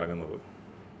വീട്ടിൽ നിന്ന് ഇറങ്ങുന്നത്.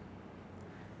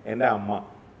 എൻ്റെ അമ്മ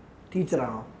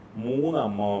ടീച്ചറാണോ? 3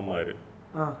 അമ്മാവന്മാര്,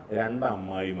 2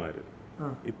 അമ്മായിമാര്,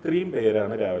 ഇത്രയും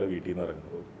പേരാണ് രാവിലെ വീട്ടിൽ നിന്ന്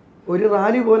ഇറങ്ങുന്നത്. ഒരു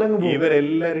റാലി പോലെ.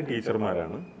 ഇവരെല്ലാരും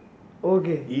ടീച്ചർമാരാണ്.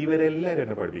 ഇവരെല്ലാരും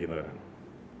എന്നെ പഠിപ്പിക്കുന്നവരാണ്.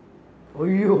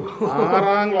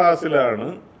 6ാം ക്ലാസ്സിലാണ്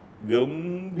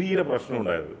ഗംഭീര പ്രശ്നം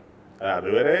ഉണ്ടായത്.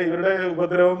 അതുവരെ ഇവരുടെ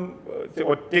ഉപദ്രവം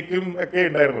ഒറ്റയ്ക്കും ഒക്കെ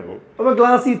ഉണ്ടായിരുന്നുള്ളൂ. അപ്പൊ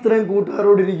ക്ലാസ്സിൽ ഇത്രയും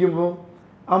കൂട്ടുകാരോട് ഇരിക്കുമ്പോ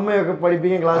അമ്മയൊക്കെ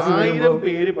പഠിപ്പിക്കാൻ ക്ലാസ്സിൽ 1000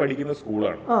 പേര് പഠിക്കുന്ന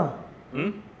സ്കൂളാണ്.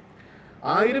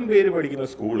 1000 പേര് പഠിക്കുന്ന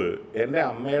സ്കൂള് എൻ്റെ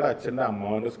അമ്മയുടെ അച്ഛൻ്റെ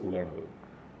അമ്മാവൻ്റെ സ്കൂളാണത്.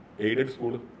 എയ്ഡഡ്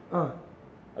സ്കൂള്,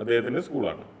 അദ്ദേഹത്തിന്റെ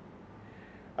സ്കൂളാണ്.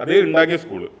 അദ്ദേഹം ഉണ്ടാക്കിയ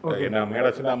സ്കൂള്. എൻ്റെ അമ്മയുടെ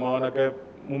അച്ഛൻ്റെ അമ്മാവനൊക്കെ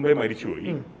മുമ്പേ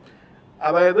മരിച്ചുപോയി.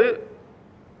 അതായത്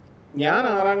ഞാൻ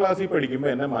 6ാം ക്ലാസ്സിൽ പഠിക്കുമ്പോൾ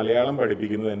എന്നെ മലയാളം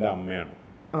പഠിപ്പിക്കുന്നത് എൻ്റെ അമ്മയാണ്.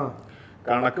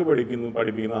 കണക്ക്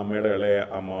പഠിപ്പിക്കുന്ന അമ്മയുടെ ഇളയ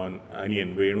അമ്മാവൻ, അനിയൻ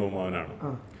വേണു അമ്മാവനാണ്.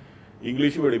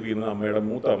 ഇംഗ്ലീഷ് പഠിപ്പിക്കുന്നത് അമ്മയുടെ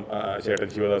മൂത്ത ചേട്ടൻ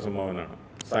ശിവദാസ് അമ്മാവനാണ്.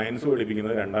 സയൻസ്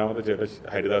പഠിപ്പിക്കുന്നത് 2ാമത്തെ ചേട്ടൻ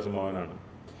ഹരിദാസ് അമ്മാവനാണ്.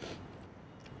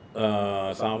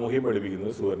 സാമൂഹ്യം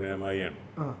പഠിപ്പിക്കുന്നത് സുവർണമായിയാണ്.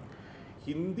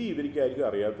 ഹിന്ദി ഇവർക്കായിരിക്കും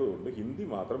അറിയാത്തതുകൊണ്ട് ഹിന്ദി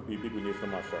മാത്രം PP കുഞ്ഞേശ്വര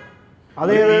മാസ്റ്ററാണ്.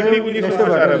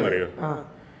 ആരാന്നറിയോ?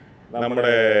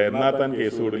 നമ്മുടെ എന്നാത്താൻ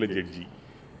കേസുകളിലെ ജഡ്ജി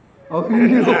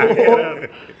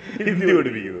ഹിന്ദി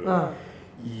പഠിപ്പിക്കുന്നത്.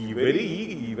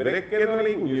 ഇവരൊക്കെ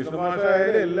കുഞ്ഞേശ്വര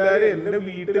മാഷായാലും എല്ലാവരും എൻ്റെ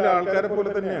വീട്ടിലെ ആൾക്കാരെ പോലെ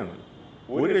തന്നെയാണ്.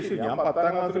 ഒരു രക്ഷ. ഞാൻ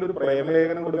 10ാം ക്ലാസ്സിൽ ഒരു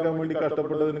പ്രേമലേഖനം കൊടുക്കാൻ വേണ്ടി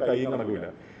കഷ്ടപ്പെട്ടതിന് കൈ കണക്കില്ല.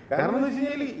 കാരണം എന്താ വെച്ച്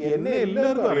കഴിഞ്ഞാൽ എന്നെ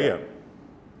എല്ലാവർക്കും അറിയാം.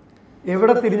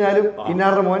 എവിടെ തിരിഞ്ഞാലും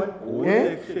ഇന്നാരുടെ മോൻ.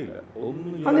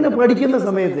 അങ്ങനെ പഠിക്കുന്ന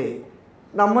സമയത്ത്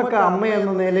നമുക്ക് അമ്മ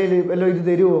എന്ന നിലയിൽ വല്ല ഇത്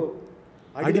തരുമോ?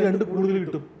 അടി 2 കൂടുതൽ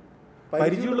കിട്ടും.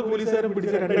 പരിചയമുള്ള പോലീസുകാരെ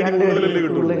പിടിച്ച 2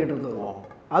 കിട്ടും.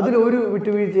 അതിലൊരു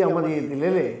വിട്ടുവീഴ്ച അമ്മ ചെയ്യത്തില്ല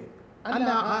അല്ലേ? അല്ല,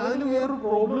 അതിന് വേറൊരു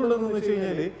പ്രോബ്ലം ഉള്ളതെന്ന് വെച്ച്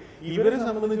കഴിഞ്ഞാല് ഇവരെ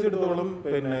സംബന്ധിച്ചിടത്തോളം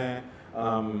പിന്നെ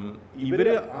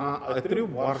ഇവര് എത്രയോ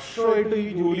വർഷമായിട്ട് ഈ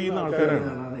ജോലി ചെയ്യുന്ന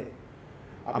ആൾക്കാരാണ്.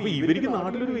 അപ്പൊ ഇവർക്ക്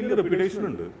നാട്ടിലൊരു വലിയ റെപ്യൂട്ടേഷൻ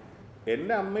ഉണ്ട്.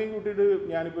 എന്റെ അമ്മയും കൂട്ടിയിട്ട്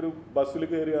ഞാനിപ്പോ ഒരു ബസ്സിൽ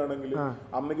കയറുകയാണെങ്കിൽ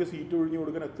അമ്മയ്ക്ക് സീറ്റ് ഒഴിഞ്ഞു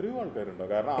കൊടുക്കാൻ എത്രയോ ആൾക്കാരുണ്ടോ.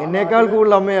 കാരണം എന്നേക്കാൾ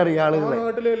കൂടുതൽ അമ്മയെ അറിയാം ആളുകളെ.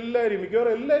 നാട്ടിലെ എല്ലാവരും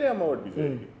മിക്കവാറും എല്ലാവരും അമ്മ പഠിപ്പിച്ചു.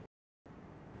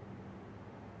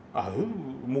 അത്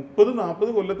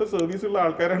 30-40 കൊല്ലത്തെ സർവീസ് ഉള്ള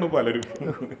ആൾക്കാരാണ് പലരും.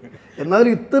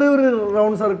 എന്നാലും ഇത്ര ഒരു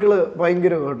റൗണ്ട് സർക്കിള്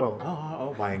ഭയങ്കര കേട്ടോ,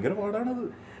 ഭയങ്കര പാടാണത്.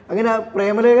 അങ്ങനെ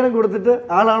പ്രേമലേഖനം കൊടുത്തിട്ട്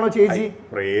ആളാണോ ചേച്ചി?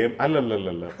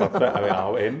 അല്ലല്ലല്ല,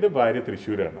 എന്റെ ഭാര്യ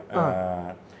തൃശ്ശൂരാണ്.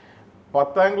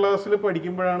 10ാം ക്ലാസ്സിൽ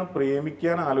പഠിക്കുമ്പോഴാണ്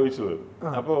പ്രേമിക്കാൻ ആലോചിച്ചത്.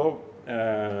 അപ്പോ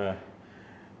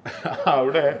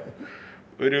അവിടെ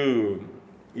ഒരു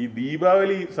ഈ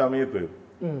ദീപാവലി സമയത്ത്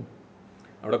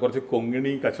അവിടെ കുറച്ച്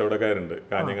കൊങ്ങിണി കച്ചവടക്കാരുണ്ട്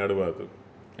കാഞ്ഞങ്ങാട് ഭാഗത്ത്.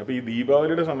 അപ്പോൾ ഈ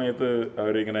ദീപാവലിയുടെ സമയത്ത്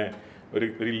അവരിങ്ങനെ ഒരു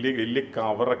വലിയ വലിയ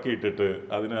കവറൊക്കെ ഇട്ടിട്ട്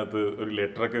അതിനകത്ത് ഒരു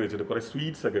ലെറ്ററൊക്കെ വെച്ചിട്ട് കുറേ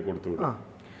സ്വീറ്റ്സ് ഒക്കെ കൊടുത്തു വിടും.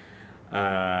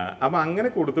 അപ്പം അങ്ങനെ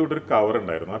കൊടുത്തു വിട്ടൊരു കവർ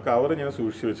ഉണ്ടായിരുന്നു. ആ കവർ ഞാൻ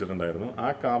സൂക്ഷിച്ച് വെച്ചിട്ടുണ്ടായിരുന്നു. ആ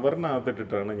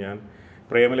കവറിനകത്തിട്ടിട്ടാണ് ഞാൻ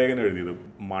പ്രേമലേഖനം എഴുതിയത്.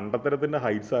 മണ്ടത്തരത്തിൻ്റെ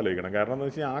ഹൈറ്റ്സ് ആലോചിക്കണം. കാരണം എന്ന്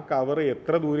വെച്ചാൽ ആ കവർ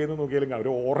എത്ര ദൂരെ നിന്ന് നോക്കിയാലും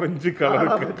ഒരു ഓറഞ്ച് കളർ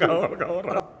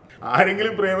കവറാണ്.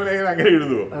 ആരെങ്കിലും പ്രേമലേഖനം അങ്ങനെ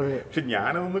എഴുതുമോ? പക്ഷെ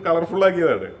ഞാനതൊന്ന് കളർഫുൾ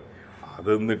ആക്കിയതാണ്. അത്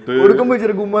എന്നിട്ട്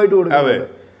അതെ,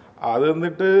 അത്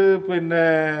എന്നിട്ട് പിന്നെ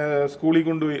സ്കൂളിൽ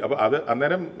കൊണ്ടുപോയി. അപ്പൊ അത്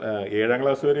അന്നേരം 7ാം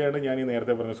ക്ലാസ് വരെയാണ് ഞാൻ ഈ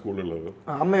നേരത്തെ പറഞ്ഞ സ്കൂളുള്ളത്.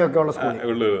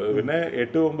 ഉള്ളത്. പിന്നെ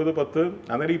 8, 9, 10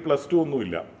 അന്നേരം ഈ +2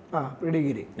 ഒന്നുമില്ല.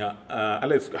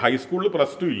 അല്ല, ഹൈസ്കൂളിൽ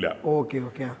 +2 ഇല്ല.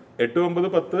 8, 9,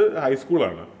 10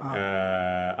 ഹൈസ്കൂളാണ്.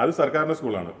 അത് സർക്കാരിന്റെ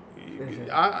സ്കൂളാണ്.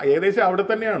 ഏകദേശം അവിടെ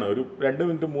തന്നെയാണ്. ഒരു 2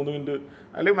 മിനിറ്റ് 3 മിനിറ്റ്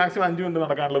അല്ലെങ്കിൽ മാക്സിമം 5 മിനിറ്റ്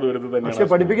നടക്കാനുള്ള ദൂരത്ത്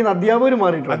തന്നെയാണ് പഠിപ്പിക്കുന്ന. അധ്യാപകർ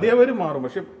മാറും.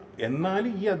 പക്ഷെ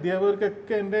എന്നാലും ഈ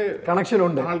അധ്യാപകർക്കൊക്കെ എന്റെ കണക്ഷൻ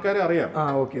ഉണ്ട്. ആൾക്കാരെ അറിയാം,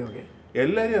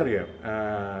 എല്ലാരെയും അറിയാം.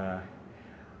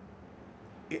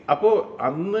 അപ്പോ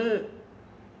അന്ന്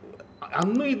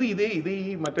ഇത്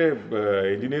ഈ മറ്റേ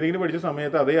എഞ്ചിനീയറിംഗിന് പഠിച്ച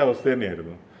സമയത്ത് അതേ അവസ്ഥ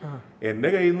തന്നെയായിരുന്നു. എന്റെ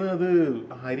കയ്യിൽ നിന്ന് അത്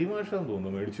ഹരിമാഷാന്ന്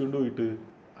തോന്നുന്നു മേടിച്ചുകൊണ്ട് പോയിട്ട്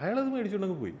അയാളത്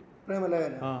മേടിച്ചുകൊണ്ടങ്ങ് പോയി.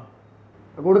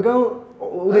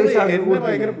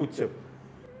 ഭയങ്കര പുച്ഛം.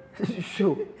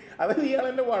 അതായത് ഇയാൾ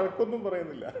എന്നെ വഴക്കൊന്നും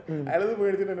പറയുന്നില്ല. അയാളത്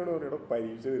മേടിച്ചിട്ട് എന്നോട് പറഞ്ഞു,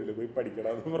 പരീക്ഷ വരില്ല, പോയി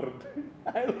പഠിക്കണമെന്ന് പറഞ്ഞിട്ട്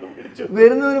അയാളത് മേടിച്ചു.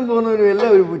 വരുന്നവരും പോകുന്നവരും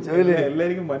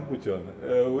എല്ലാവർക്കും വൻ പുച്ഛമാണ്.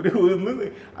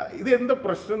 ഇത് എന്താ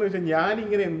പ്രശ്നം എന്ന് വെച്ചാൽ,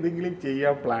 ഞാനിങ്ങനെ എന്തെങ്കിലും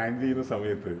ചെയ്യാൻ പ്ലാൻ ചെയ്യുന്ന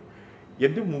സമയത്ത്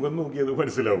എന്റെ മുഖം നോക്കിയത്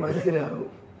മനസ്സിലാവും.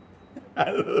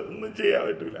 അതൊന്നും ചെയ്യാൻ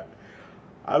പറ്റൂല.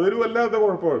 അതൊരു വല്ലാത്ത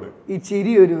കുഴപ്പമാണ്. ഈ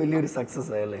ചിരി ഒരു വലിയൊരു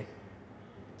സക്സസ് ആയല്ലേ.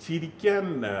 ചിരിക്കാൻ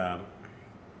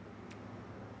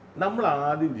നമ്മൾ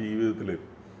ആദ്യം ജീവിതത്തിൽ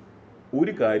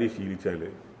ഒരു കാര്യം ശീലിച്ചാൽ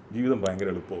ജീവിതം ഭയങ്കര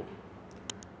എളുപ്പവും.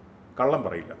 കള്ളം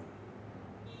പറയില്ല.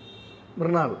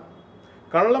 മൃണാൾ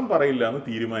കള്ളം പറയില്ല എന്ന്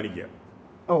തീരുമാനിക്കുക.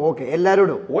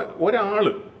 എല്ലാരോടും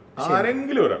ഒരാള്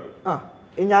ആരെങ്കിലും ഒരാൾ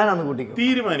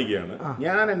തീരുമാനിക്കുകയാണ്,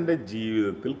 ഞാൻ എൻ്റെ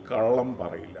ജീവിതത്തിൽ കള്ളം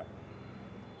പറയില്ല.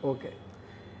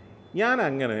 ഞാൻ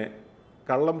അങ്ങനെ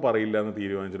കള്ളം പറയില്ല എന്ന്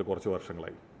തീരുമാനിച്ചിട്ട് കുറച്ച്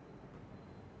വർഷങ്ങളായി.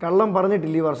 കള്ളം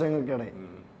പറഞ്ഞിട്ടില്ല ഈ വർഷങ്ങൾക്കിടെ.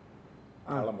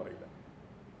 കള്ളം പറയില്ല.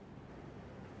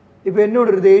 ഇപ്പൊ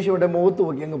എന്നോടൊരു ദേഷ്യം മുഖത്ത്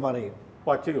നോക്കി അങ്ങ് പറയും,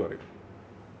 പച്ചക്ക് പറയും.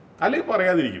 അല്ലെങ്കിൽ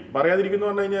പറയാതിരിക്കും എന്ന്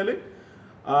പറഞ്ഞു കഴിഞ്ഞാൽ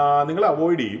നിങ്ങൾ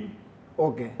അവോയ്ഡ് ചെയ്യും.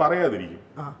 പറയാതിരിക്കും.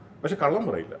 പക്ഷെ കള്ളം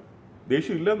പറയില്ല,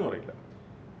 ദേഷ്യം ഇല്ല എന്ന് പറയില്ല.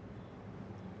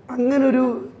 അങ്ങനൊരു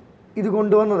ഇത്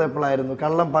കൊണ്ടുവന്നത് എപ്പോഴായിരുന്നു,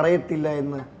 കള്ളം പറയത്തില്ല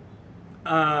എന്ന്?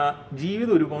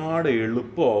 ജീവിതം ഒരുപാട്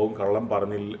എളുപ്പമാവും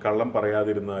കള്ളം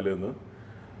പറയാതിരുന്നാലെന്ന്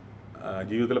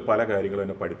ജീവിതത്തിലെ പല കാര്യങ്ങളും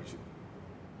എന്നെ പഠിപ്പിച്ചു.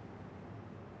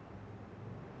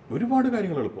 ഒരുപാട്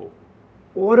കാര്യങ്ങൾ എളുപ്പമാവും.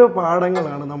 ഓരോ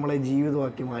പാഠങ്ങളാണ് നമ്മളെ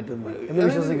ജീവിതമാക്കി മാറ്റുന്നത് എന്ന്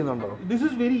വിശ്വസിക്കുന്നുണ്ടോ? ദിസ്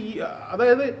ഈസ് വെരി,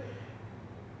 അതായത്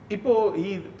ഇപ്പോൾ ഈ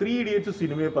 3 Idiots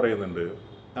സിനിമയിൽ പറയുന്നുണ്ട്,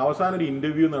 അവസാനം ഒരു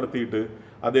ഇന്റർവ്യൂ നടത്തിയിട്ട്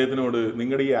അദ്ദേഹത്തിനോട്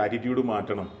നിങ്ങളുടെ ഈ ആറ്റിറ്റ്യൂഡ്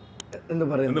മാറ്റണം എന്ന്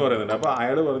പറയുന്നുണ്ട്. അപ്പോൾ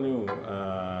അയാൾ പറഞ്ഞു,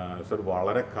 സർ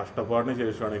വളരെ കഷ്ടപ്പാടിന്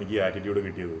ശേഷമാണ് എനിക്ക് ഈ ആറ്റിറ്റ്യൂഡ്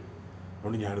കിട്ടിയത്,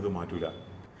 അതുകൊണ്ട് ഞാനിത് മാറ്റൂല.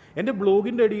 എൻ്റെ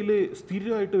ബ്ലോഗിൻ്റെ അടിയിൽ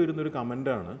സ്ഥിരമായിട്ട് വരുന്നൊരു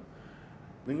കമൻ്റാണ്,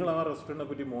 നിങ്ങൾ ആ റെസ്റ്റോറൻറ്റിനെ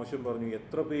പറ്റി മോശം പറഞ്ഞു,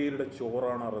 എത്ര പേരുടെ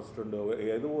ചോറാണ് ആ റെസ്റ്റോറൻറ്റ്,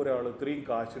 ഏതോ ഒരാൾ ഇത്രയും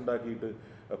കാശുണ്ടാക്കിയിട്ട്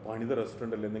പണിത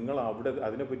റെസ്റ്റോറൻ്റ് അല്ലേ, നിങ്ങൾ അവിടെ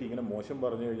അതിനെപ്പറ്റി ഇങ്ങനെ മോശം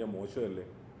പറഞ്ഞു കഴിഞ്ഞാൽ മോശമല്ലേ?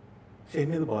 പക്ഷെ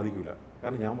എന്നെ അത് ബാധിക്കില്ല,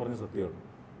 കാരണം ഞാൻ പറഞ്ഞ സത്യമാണ്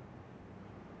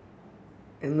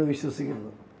എന്ന്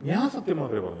വിശ്വസിക്കുന്നു. ഞാൻ സത്യം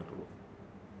മാത്രമേ പറഞ്ഞിട്ടുള്ളൂ,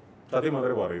 സത്യം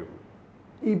മാത്രമേ പറയുള്ളൂ.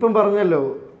 ഇപ്പം പറഞ്ഞല്ലോ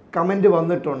കമന്റ്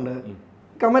വന്നിട്ടുണ്ട്,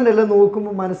 കമന്റ് എല്ലാം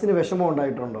നോക്കുമ്പോൾ മനസ്സിന് വിഷമം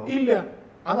ഉണ്ടായിട്ടുണ്ടോ? ഇല്ല,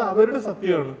 അത് അവരുടെ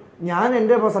സത്യമാണ്. ഞാൻ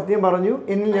എൻ്റെ സത്യം പറഞ്ഞു,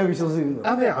 എന്നിൽ ഞാൻ വിശ്വസിക്കുന്നു.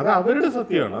 അതെ, അത് അവരുടെ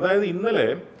സത്യമാണ്. അതായത് ഇന്നലെ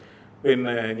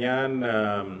പിന്നെ ഞാൻ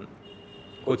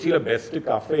കൊച്ചിയിലെ ബെസ്റ്റ്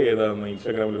കഫേ ഏതാന്ന്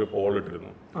ഇൻസ്റ്റാഗ്രാമിൽ ഒരു പോൾ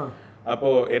ഇട്ടിരുന്നു.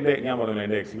 അപ്പോൾ ഞാൻ പറഞ്ഞു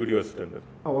എൻ്റെ എക്സിക്യൂട്ടീവ് അസിസ്റ്റന്റ്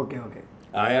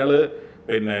അയാള്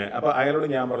പിന്നെ അപ്പൊ അയാളോട്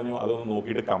ഞാൻ പറഞ്ഞു അതൊന്ന്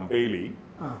നോക്കിയിട്ട് കമ്പയർ ചെയ്യും,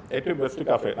 ഏറ്റവും ബെസ്റ്റ്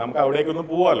കഫേ നമുക്ക് അവിടേക്കൊന്ന്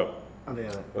പോവാലോ.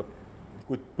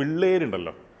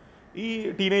 പിള്ളേരുണ്ടല്ലോ, ഈ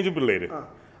ടീനേജ് പിള്ളേര്,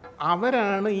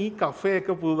 അവരാണ് ഈ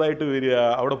കഫേയൊക്കെ പുതുതായിട്ട് വരിക,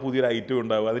 അവിടെ പുതിയൊരു ഐറ്റം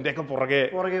ഉണ്ടാവുക, അതിൻ്റെയൊക്കെ പുറകെ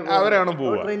അവരാണ്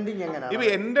പോവുക. ഇപ്പൊ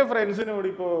എൻ്റെ ഫ്രണ്ട്സിനോട്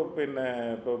ഇപ്പോൾ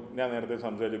ഞാൻ നേരത്തെ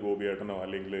സംസാരിച്ച ഗോപിയേട്ടനോ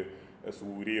അല്ലെങ്കിൽ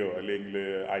സൂര്യയോ അല്ലെങ്കിൽ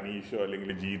അനീഷോ അല്ലെങ്കിൽ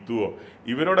ജീത്തുവോ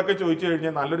ഇവരോടൊക്കെ ചോദിച്ചു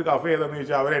കഴിഞ്ഞാൽ നല്ലൊരു കഫേ ഏതാന്ന്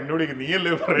ചോദിച്ചാൽ അവർ എന്നോട്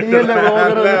നീയല്ലേ പറയുന്നത്.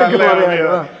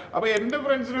 അപ്പൊ എന്റെ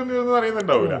ഫ്രണ്ട്സിനൊന്നും ഇതൊന്നും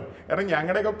അറിയുന്നുണ്ടാവില്ല, കാരണം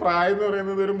ഞങ്ങളുടെയൊക്കെ പ്രായം എന്ന്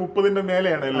പറയുന്നത് ഒരു 30ന്റെ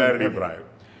മേലെയാണ് എല്ലാവരുടെയും പ്രായം.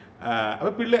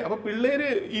 അപ്പൊ പിള്ളേര്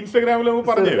ഇൻസ്റ്റാഗ്രാമിൽ നമുക്ക്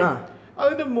പറഞ്ഞു തരും.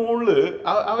 അതിന്റെ മുകളില്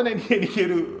അവൻ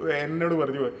എന്നോട്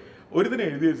പറഞ്ഞു, ഒരുതിനെ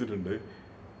എഴുതി വെച്ചിട്ടുണ്ട്,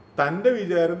 തന്റെ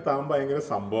വിചാരം താൻ ഭയങ്കര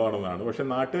സംഭവമാണെന്നാണ്, പക്ഷെ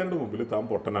നാട്ടുകാരുടെ മുമ്പിൽ താൻ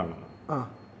പൊട്ടനാണെന്ന്.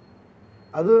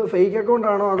 അത് ഫേക്ക് അക്കൗണ്ട്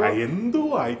ആണോ എന്തോ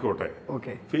ആയിക്കോട്ടെ,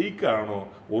 ഫേക്ക് ആണോ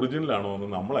ഒറിജിനൽ ആണോ എന്ന്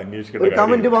നമ്മൾ അന്വേഷിക്കേണ്ട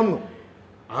കമന്റ് വന്നു.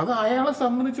 അത് അയാളെ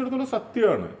സംബന്ധിച്ചിടത്തോളം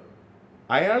സത്യമാണ്,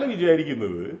 അയാൾ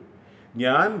വിചാരിക്കുന്നത്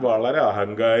ഞാൻ വളരെ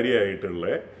അഹങ്കാരിയായിട്ടുള്ള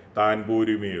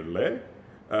താൻപോരിമയുള്ള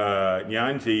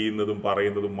ഞാൻ ചെയ്യുന്നതും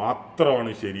പറയുന്നതും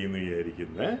മാത്രമാണ് ശരിയെന്ന്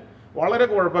വിചാരിക്കുന്ന വളരെ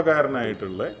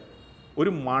കുഴപ്പക്കാരനായിട്ടുള്ള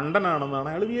ഒരു മണ്ടനാണെന്നാണ്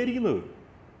അയാൾ വിചാരിക്കുന്നത്.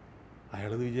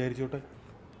 അയാളത് വിചാരിച്ചോട്ടെ.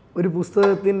 ഒരു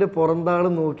പുസ്തകത്തിൻ്റെ പുറന്താൾ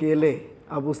നോക്കിയല്ലേ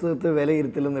ആ പുസ്തകത്തെ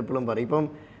വിലയിരുത്തില്ലെന്ന് എപ്പോഴും പറയും. ഇപ്പം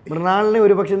മൃണാളിനെ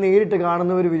ഒരു പക്ഷെ നേരിട്ട്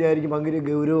കാണുന്നവർ വിചാരിക്കും ഭയങ്കര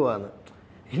ഗൗരവമാണ്,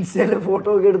 ഇൻസ്റ്റയിലെ ഫോട്ടോ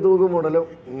ഒക്കെ എടുത്ത് നോക്കുമ്പോഴല്ലോ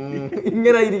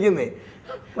ഇങ്ങനെ ഇരിക്കുന്നേ.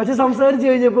 പക്ഷെ സംസാരിച്ച്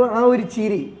കഴിഞ്ഞപ്പോൾ ആ ഒരു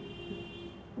ചിരി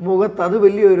മുഖത്ത് അത്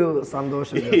വലിയൊരു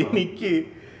സന്തോഷം. എനിക്ക്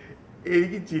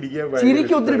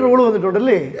ചിരിക്ക് ഒത്തിരി ട്രോള്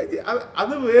വന്നിട്ടുണ്ടല്ലേ?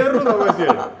 അത് വേറൊരു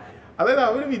തമാശയാണ്. അതായത്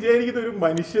അവർ വിചാരിക്കുന്ന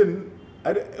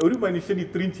ഒരു മനുഷ്യൻ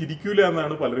ഇത്രയും ചിരിക്കൂല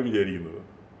എന്നാണ് പലരും വിചാരിക്കുന്നത്.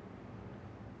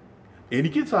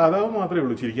 എനിക്ക് സാധാരണ മാത്രമേ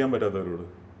ഉള്ളൂ ചിരിക്കാൻ പറ്റാത്തവരോട്.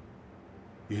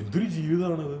 എന്തൊരു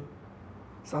ജീവിതമാണത്.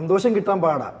 സന്തോഷം കിട്ടാൻ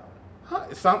പാടാ.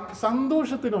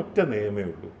 സന്തോഷത്തിന് ഒറ്റ നിയമേ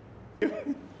ഉള്ളൂ.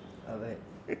 അതെ,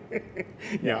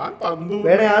 ഞാൻ തന്തൂർ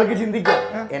വേറെ ആൾക്ക് ചിന്തിക്കാം,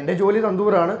 എന്റെ ജോലി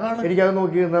തന്തൂറാണ്, എനിക്കത്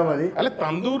നോക്കി നിന്നാൽ മതി. അല്ല,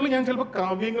 തന്തൂറിൽ ഞാൻ ചിലപ്പോൾ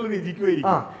കാവ്യങ്ങൾ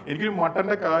രചിക്കുമായിരിക്കും. എനിക്കൊരു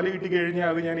മട്ടന്റെ കാല് കിട്ടി കഴിഞ്ഞാൽ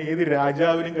അത് ഞാൻ ഏത്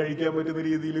രാജാവിനും കഴിക്കാൻ പറ്റുന്ന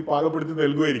രീതിയിൽ പാകപ്പെടുത്തി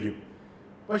നൽകുമായിരിക്കും.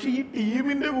 പക്ഷെ ഈ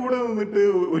ടീമിന്റെ കൂടെ നിന്നിട്ട്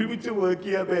ഒരുമിച്ച് വർക്ക്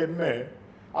ചെയ്യാത്ത എന്നെ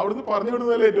അവിടുന്ന് പറഞ്ഞു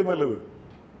വിടുന്നതല്ലേ ഏറ്റവും നല്ലത്.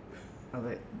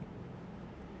 അതെ.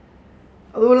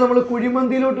 അതുപോലെ നമ്മൾ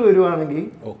കുഴിമന്തിയിലോട്ട് വരുവാണെങ്കിൽ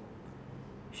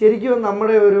ശരിക്കും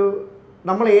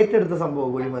നമ്മൾ ഏറ്റെടുത്ത സംഭവം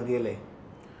കുഴിമന്തി അല്ലേ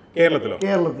കേരളത്തിൽ?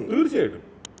 തീർച്ചയായിട്ടും.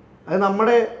 അത്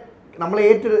നമ്മൾ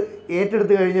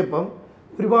ഏറ്റെടുത്ത് കഴിഞ്ഞപ്പം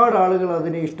ഒരുപാട് ആളുകൾ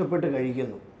അതിനെ ഇഷ്ടപ്പെട്ട്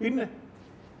കഴിക്കുന്നു. പിന്നെ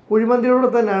കുഴിമന്തിയോടെ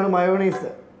തന്നെയാണ്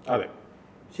മയോണൈസ്. അതെ,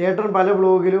 ചേട്ടൻ പല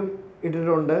വ്ലോഗിലും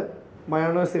ഇട്ടിട്ടുണ്ട്,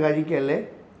 മയോണൈസ് കഴിക്കല്ലേ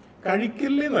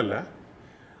എന്നല്ല,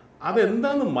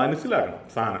 അതെന്താന്ന് മനസ്സിലാക്കണം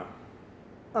സാധനം.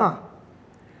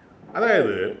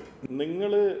 അതായത്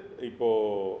നിങ്ങൾ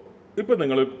ഇപ്പോൾ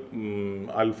നിങ്ങൾ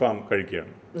അൽഫാം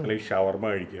കഴിക്കുകയാണ്, അല്ലെങ്കിൽ ഷവർമ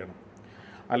കഴിക്കുകയാണ്,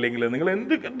 അല്ലെങ്കിൽ നിങ്ങൾ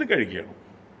എന്ത് കഴിക്കുകയാണ്.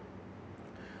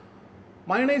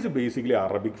 Mayonnaise basically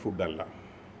Arabic ഫുഡല്ല.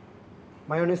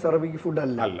 Mayonnaise Arabic food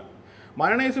അല്ല.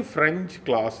 മയണൈസ് ഫ്രഞ്ച്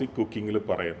ക്ലാസിക് കുക്കിങ്ങിൽ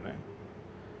പറയുന്ന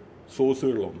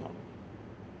സോസുകളിലൊന്നാണ്.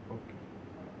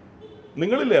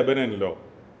 നിങ്ങൾ ലെബനനിലോ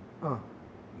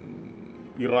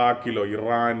ഇറാഖിലോ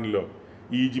ഇറാനിലോ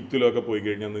ഈജിപ്തിലോ ഒക്കെ പോയി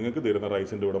കഴിഞ്ഞാൽ നിങ്ങൾക്ക് തരുന്ന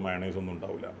റൈസിൻ്റെ കൂടെ മയണൈസ് ഒന്നും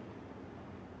ഉണ്ടാവില്ല.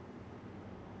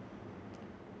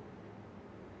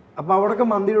 അപ്പോൾ അവിടെയൊക്കെ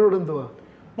മന്തിയുടെ കൂടെ എന്തുവാ?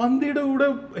 മന്തിയുടെ കൂടെ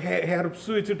ഹെർബ്സ്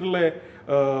വെച്ചിട്ടുള്ള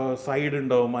സൈഡ്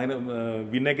ഉണ്ടാവും. അതിന്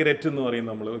വിനെഗരറ്റ് എന്ന് പറയും.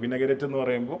 വിനെഗരറ്റ് എന്ന്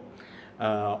പറയുമ്പോൾ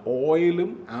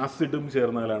ഓയിലും ആസിഡും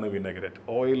ചേർന്നാലാണ് വിനെഗരറ്റ്.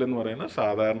 ഓയിൽ എന്ന് പറയുന്നത്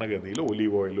സാധാരണഗതിയിൽ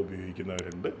ഒലീവ് ഓയിൽ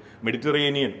ഉപയോഗിക്കുന്നവരുണ്ട്.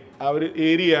 മെഡിറ്ററേനിയൻ ആ ഒരു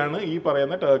ഏരിയയാണ് ഈ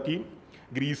പറയുന്ന ടർക്കിയും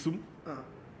ഗ്രീസും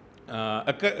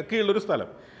ഒക്കെയുള്ളൊരു സ്ഥലം.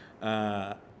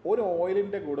 ഒരു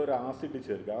ഓയിലിൻ്റെ കൂടെ ഒരു ആസിഡ്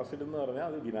ചേർക്കുക. ആസിഡ് എന്ന് പറഞ്ഞാൽ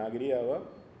അത് വിനാഗിരി ആവാം,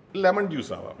 ലെമൺ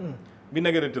ജ്യൂസ് ആവാം.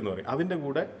 വിനെഗരറ്റ് എന്ന് പറയും. അതിൻ്റെ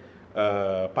കൂടെ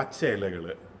പച്ച ഇലകൾ,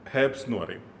 ഹെർബ്സ് എന്ന്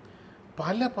പറയും.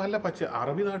 പല പച്ച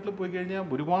അറബി നാട്ടിൽ പോയി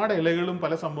കഴിഞ്ഞാൽ ഒരുപാട് ഇലകളും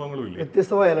പല സംഭവങ്ങളും ഇല്ലേ,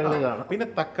 വ്യത്യസ്തമായ ഇലകൾ കാണാം. പിന്നെ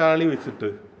തക്കാളി വെച്ചിട്ട്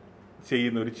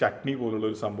ചെയ്യുന്ന ഒരു ചട്നി പോലുള്ള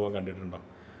ഒരു സംഭവം കണ്ടിട്ടുണ്ടോ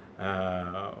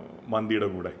മന്തിയുടെ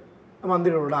കൂടെ?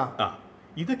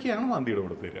 ഇതൊക്കെയാണ് മന്തിയുടെ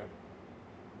കൂടെ തരിക.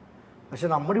 പക്ഷെ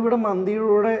നമ്മുടെ ഇവിടെ മന്തിയുടെ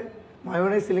കൂടെ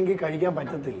മയോണൈസ് ഇല്ലെങ്കിൽ കഴിക്കാൻ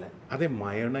പറ്റത്തില്ല. അതെ,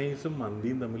 മയോണൈസും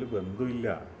മന്തിയും തമ്മിൽ ബന്ധമില്ല.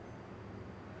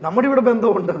 നമ്മുടെ ഇവിടെ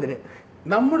ബന്ധമുണ്ട്. അതിന്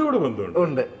നമ്മുടെ ഇവിടെ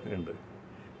ബന്ധമുണ്ട്.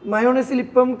 മയോണൈസിൽ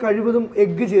ഇപ്പം കഴിവതും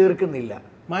എഗ്ഗ് ചേർക്കുന്നില്ല.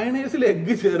 മയോണൈസിൽ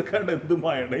എഗ്ഗ് ചേർക്കാണ്ട് എന്ത്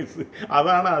മയോണൈസ്?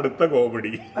 അതാണ് അടുത്ത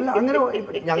കോമഡി. അല്ല, അങ്ങനെ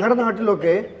ഞങ്ങളുടെ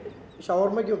നാട്ടിലൊക്കെ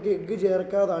ഷവർമയ്ക്കൊക്കെ എഗ്ഗ്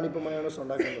ചേർക്കാതാണ് ഇപ്പം മയോണൈസ്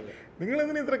ഉണ്ടാക്കുന്നത്. നിങ്ങൾ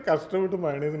എന്തിനാ ഇത്ര കഷ്ടപ്പെട്ട്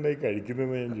മയോണൈസ് ഉണ്ടായി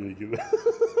കഴിക്കുന്നതെന്ന് ഞാൻ ചോദിക്കുന്നത്.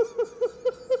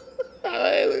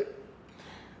 അതായത്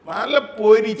നല്ല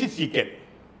പൊരിച്ച് ചിക്കൻ,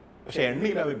 പക്ഷെ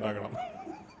എണ്ണയില്ലാതെ ഉണ്ടാക്കണം.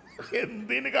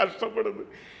 എന്തിന് കഷ്ടപ്പെടുന്നത്?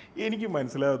 എനിക്ക്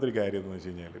മനസ്സിലാകാത്തൊരു കാര്യം എന്ന് വെച്ച്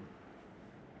കഴിഞ്ഞാൽ,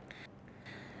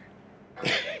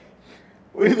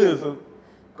 ഒരു ദിവസം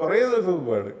കുറേ ദിവസം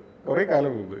മുമ്പാണ്, കുറേ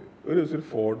കാലം മുമ്പ് ഒരു ദിവസം ഒരു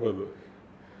ഫോൺ വന്നു.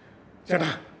 ചേട്ടാ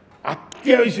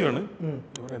അത്യാവശ്യമാണ്,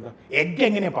 എന്താ എഗ്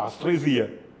എങ്ങനെയാ പാസ്ചറൈസ് ചെയ്യുക?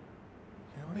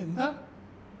 എന്താ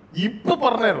ഇപ്പൊ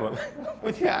പറഞ്ഞായിരുന്നു.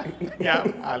 ഞാൻ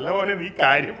അല്ല പോലെ നീ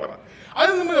കാര്യം പറ.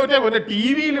 അത് നമ്മൾ മറ്റേ ടി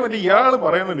വിയിൽ മറ്റേ ഇയാൾ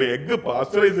പറയുന്നുണ്ട് എഗ്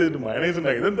പാസ്ചറൈസ് ചെയ്തിട്ട് മയണൈസ്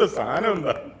ഉണ്ടാക്കി. ഇതെന്താ സാധനം?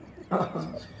 എന്താ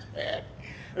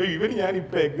ഇവന്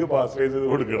ഞാനിപ്പോൾ എഗ്ഗ് പാസ്ചറൈസ് ചെയ്ത്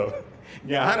കൊടുക്കണം.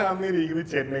 ഞാൻ അന്നേരിക്കുന്നത്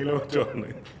ചെന്നൈയിലോ മറ്റോ ആണ്.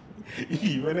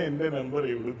 ഇവനെ എൻ്റെ നമ്പർ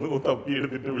എവിടുന്നോ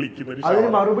തപ്പിയെടുത്തിട്ട് വിളിക്കുന്ന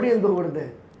മറുപടി എന്തോ കൊടുത്തേ.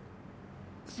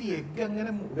 എഗ്ഗ്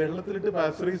അങ്ങനെ വെള്ളത്തിലിട്ട്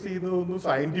പാസ്ചറൈസ് ചെയ്യുന്നതൊന്നും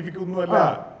സയന്റിഫിക് ഒന്നും അല്ല.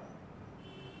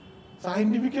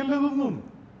 സയന്റിഫിക് അല്ല ഇതൊന്നും.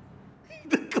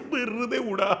 ഇതൊക്കെ വെറുതെ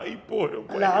ഉടായിപ്പോരോ.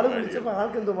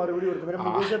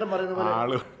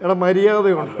 മര്യാദ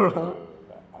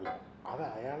അത്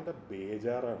അയാളുടെ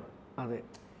ബേജാറാണ്. അതെ,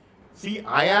 സി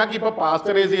അയാൾക്ക് ഇപ്പൊ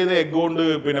പാസ്റ്ററൈസ് ചെയ്ത എഗ് കൊണ്ട്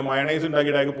പിന്നെ മയണൈസ്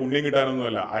ഉണ്ടാക്കിയിട്ട് അയാൾക്ക് പുണ്യം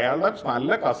കിട്ടാനൊന്നുമല്ല. അയാളുടെ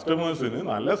നല്ല കസ്റ്റമേഴ്സിന്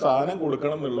നല്ല സാധനം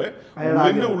കൊടുക്കണം എന്നുള്ള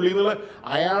ഉള്ളിന്റെ ഉള്ളിൽ നിന്നുള്ള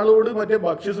അയാളോട് മറ്റേ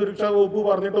ഭക്ഷ്യസുരക്ഷാ വകുപ്പ്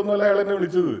പറഞ്ഞിട്ടൊന്നുമല്ല അയാൾ എന്നെ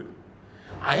വിളിച്ചത്.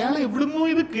 അയാൾ എവിടുന്നോ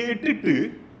ഇത് കേട്ടിട്ട്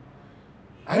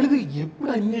അയാളിത്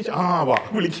എവിടെ അന്വേഷിച്ചു വാ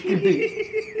വിളിക്കിട്ട്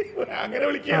അങ്ങനെ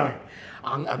വിളിക്കുകയാണ്.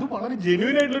 അത് വളരെ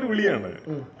ജെന്യൂൻ ആയിട്ടുള്ളൊരു വിളിയാണ്.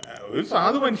 ഒരു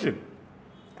സാധു മനുഷ്യൻ.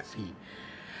 സി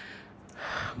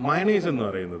മയണൈസ് എന്ന്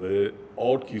പറയുന്നത്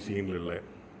ഓട്ട് ക്യൂസീനിലുള്ള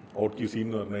ഓട്ട് ക്യൂസീൻ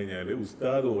എന്ന് പറഞ്ഞു കഴിഞ്ഞാൽ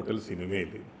ഉസ്താദ് ഹോട്ടൽ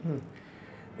സിനിമയിൽ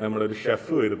നമ്മുടെ ഒരു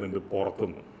ഷെഫ് വരുന്നുണ്ട്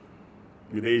പുറത്തുനിന്ന്,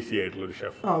 വിദേശിയായിട്ടുള്ളൊരു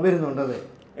ഷെഫ് വരുന്നുണ്ട്.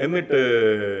 എന്നിട്ട്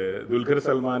ദുൽഖർ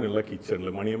സൽമാനുള്ള കിച്ചണിൽ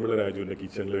മണിയമ്പിള്ള രാജുവിന്റെ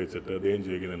കിച്ചണിൽ വെച്ചിട്ട് അദ്ദേഹം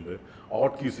ചോദിക്കുന്നുണ്ട്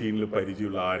ഓട്ട് ക്യൂസീനിൽ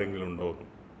പരിചയമുള്ള ആരെങ്കിലും ഉണ്ടോന്ന്.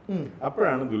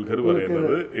 അപ്പോഴാണ് ദുൽഖർ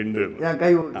പറയുന്നത് ഉണ്ട്.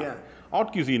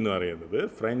 ഓട്ട് ക്യൂസീൻ എന്ന് പറയുന്നത്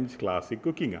ഫ്രഞ്ച് ക്ലാസിക്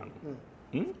കുക്കിംഗ് ആണ്.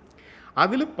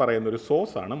 അതിൽ പറയുന്ന ഒരു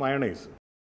സോസാണ് മയണൈസ്.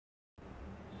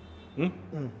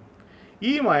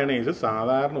 ഈ മയണൈസ്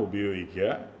സാധാരണ ഉപയോഗിക്കുക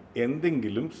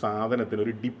എന്തെങ്കിലും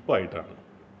സാധനത്തിനൊരു ഡിപ്പായിട്ടാണ്,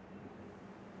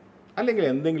 അല്ലെങ്കിൽ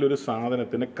എന്തെങ്കിലും ഒരു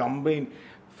സാധനത്തിന് കമ്പൈൻ.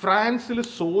 ഫ്രാൻസിൽ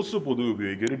സോസ് പൊതുവെ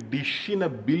ഉപയോഗിക്കുക ഒരു ഡിഷിനെ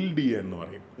ബിൽഡ് ചെയ്യുക എന്ന്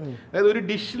പറയും. അതായത് ഒരു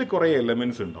ഡിഷിൽ കുറേ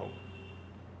എലമെന്റ്സ് ഉണ്ടാവും.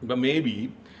 ഇപ്പം മേ ബി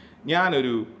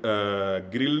ഞാനൊരു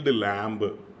ഗ്രിൽഡ് ലാമ്പ്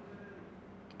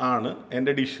ആണ്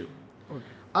എൻ്റെ ഡിഷ്.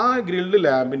 ആ ഗ്രിൽഡ്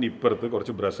ലാമ്പിൻ്റെ ഇപ്പുറത്ത്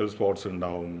കുറച്ച് ബ്രസൽ സ്പോട്ട്സ്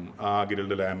ഉണ്ടാവും. ആ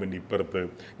ഗ്രിൽഡ് ലാമ്പിൻ്റെ ഇപ്പുറത്ത്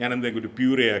ഞാൻ എന്തെങ്കിലും ഒരു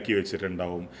പ്യൂറേ ആക്കി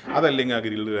വെച്ചിട്ടുണ്ടാവും. അതല്ലെങ്കിൽ ആ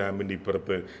ഗ്രിൽഡ് ലാമ്പിൻ്റെ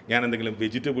ഇപ്പുറത്ത് ഞാൻ എന്തെങ്കിലും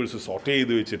വെജിറ്റബിൾസ് സോട്ട്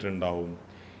ചെയ്ത് വെച്ചിട്ടുണ്ടാവും.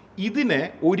 ഇതിനെ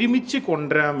ഒരുമിച്ച്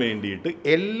കൊണ്ടുവരാൻ വേണ്ടിയിട്ട്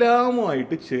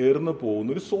എല്ലാമുമായിട്ട് ചേർന്ന്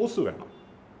പോകുന്നൊരു സോസ് വേണം.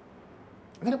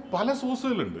 അങ്ങനെ പല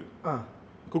സോസുകളുണ്ട്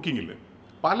കുക്കിങ്ങിൽ,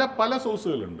 പല പല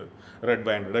സോസുകളുണ്ട്. റെഡ്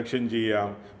വൈൻ റിഡക്ഷൻ ചെയ്യാം,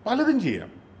 പലതും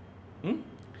ചെയ്യാം.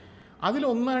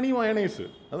 അതിലൊന്നാണ് ഈ മയണൈസ്.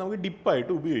 അത് നമുക്ക്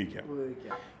ഡിപ്പായിട്ട് ഉപയോഗിക്കാം.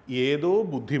 ഏതോ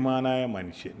ബുദ്ധിമാനായ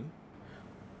മനുഷ്യൻ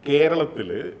കേരളത്തിൽ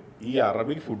ഈ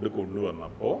അറബിക് ഫുഡ്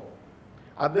കൊണ്ടുവന്നപ്പോൾ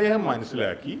അദ്ദേഹം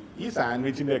മനസ്സിലാക്കി ഈ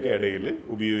സാൻഡ്വിച്ചിൻ്റെ ഒക്കെ ഇടയിൽ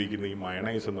ഉപയോഗിക്കുന്ന ഈ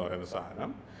മയണൈസ് എന്ന് പറയുന്ന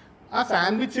സാധനം ആ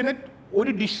സാൻഡ്വിച്ചിനെ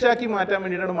ഒരു ഡിഷാക്കി മാറ്റാൻ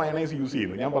വേണ്ടിയിട്ടാണ് മയണൈസ് യൂസ്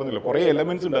ചെയ്യുന്നത്. ഞാൻ പറഞ്ഞല്ലോ കുറേ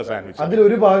എലമെന്റ്സ് ഉണ്ട് ആ സാൻഡ്വിച്ച്,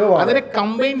 അതിനെ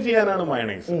കമ്പൈൻ ചെയ്യാനാണ്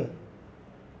മയണൈസ്.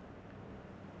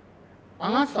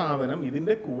 ആ സാധനം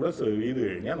ഇതിന്റെ കൂടെ സെർവ് ചെയ്ത്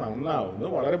കഴിഞ്ഞാൽ നന്നാവുന്നത്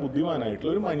വളരെ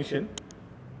ബുദ്ധിമാനായിട്ടുള്ള ഒരു മനുഷ്യൻ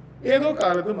ഏതോ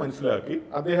കാലത്ത് മനസ്സിലാക്കി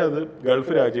അദ്ദേഹം അത്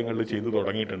ഗൾഫ് രാജ്യങ്ങളിൽ ചെയ്തു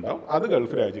തുടങ്ങിയിട്ടുണ്ടാവും. അത്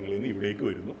ഗൾഫ് രാജ്യങ്ങളിൽ നിന്ന് ഇവിടേക്ക്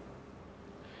വരുന്നു.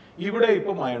 ഇവിടെ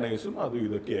ഇപ്പൊ മയണൈസും അതും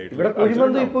ഇതൊക്കെ ആയിട്ട്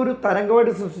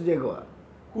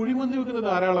കുഴിമന്തി വെക്കുന്ന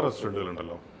ധാരാളം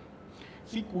റെസ്റ്റോറൻറ്റുകളുണ്ടല്ലോ.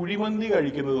 ഈ കുഴിമന്തി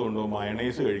കഴിക്കുന്നത് കൊണ്ടോ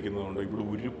മയണൈസ് കഴിക്കുന്നത് കൊണ്ടോ ഇവിടെ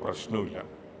ഒരു പ്രശ്നവുമില്ല.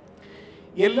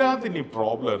 എല്ലാത്തിൻ്റെയും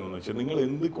പ്രോബ്ലം എന്താണെന്ന് വെച്ചാൽ നിങ്ങൾ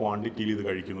എന്ത് ക്വാണ്ടിറ്റിയിൽ ഇത്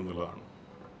കഴിക്കുന്നു എന്നുള്ളതാണ്.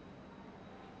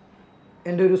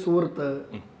 എൻ്റെ ഒരു സുഹൃത്ത്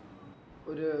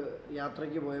ഒരു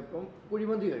യാത്രയ്ക്ക് പോയപ്പം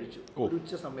കുഴിമന്തി കഴിച്ചു. ഒരു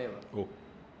ഉച്ച സമയമാണ്.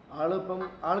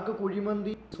 ആൾക്ക്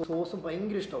കുഴിമന്തി സോസും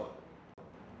ഭയങ്കര ഇഷ്ടമാണ്.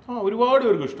 ഒരുപാട്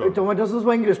പേർക്ക് ഇഷ്ടമാണ്. ടൊമാറ്റോ സോസ്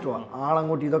ഭയങ്കര ഇഷ്ടമാണ്.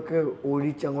 ആളങ്ങോട്ട് ഇതൊക്കെ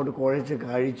ഒഴിച്ച് അങ്ങോട്ട് കുഴച്ച്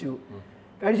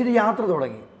കഴിച്ചിട്ട് യാത്ര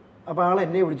തുടങ്ങി. അപ്പോൾ ആൾ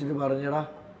എന്നെ വിളിച്ചിട്ട് പറഞ്ഞടാ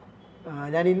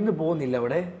ഞാൻ ഇന്ന് പോകുന്നില്ല,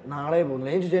 അവിടെ നാളെ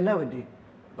പോകുന്നില്ല. ഞാൻ ചോദിച്ചു എന്നാ പറ്റി?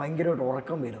 ഭയങ്കരമായിട്ട്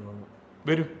ഉറക്കം വരുന്നു.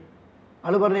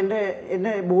 ആൾ പറഞ്ഞു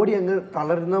എൻ്റെ ബോഡി അങ്ങ്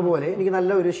തളരുന്ന പോലെ എനിക്ക്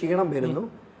നല്ല ഒരു ക്ഷീണം വരുന്നു.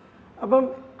 അപ്പം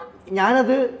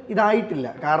ഞാനത് ഇതായിട്ടില്ല,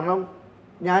 കാരണം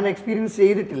ഞാൻ എക്സ്പീരിയൻസ്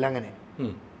ചെയ്തിട്ടില്ല അങ്ങനെ.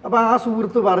 അപ്പം ആ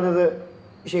സുഹൃത്ത് പറഞ്ഞത്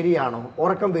ശരിയാണോ?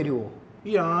 ഉറക്കം വരുമോ?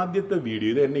 ഈ ആദ്യത്തെ വീഡിയോ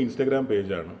ഇത് എൻ്റെ ഇൻസ്റ്റാഗ്രാം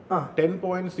പേജാണ്.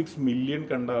 10.6 മില്യൺ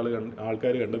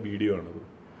ആൾക്കാർ കണ്ട വീഡിയോ ആണത്.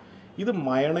 ഇത്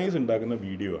മയണൈസ് ഉണ്ടാക്കുന്ന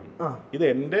വീഡിയോ ആണ്. ഇത്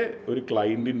എൻ്റെ ഒരു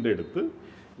ക്ലയൻറ്റിൻ്റെ അടുത്ത്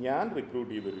ഞാൻ റിക്രൂട്ട്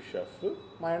ചെയ്തൊരു ഷെഫ്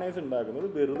മയണൈസ് ഉണ്ടാക്കുന്നത്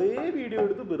വെറുതെ വീഡിയോ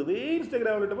എടുത്ത് വെറുതെ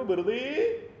ഇൻസ്റ്റാഗ്രാമിൽ ഇട്ടപ്പോൾ വെറുതെ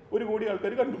 1 കോടി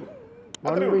ആൾക്കാർ കണ്ടു.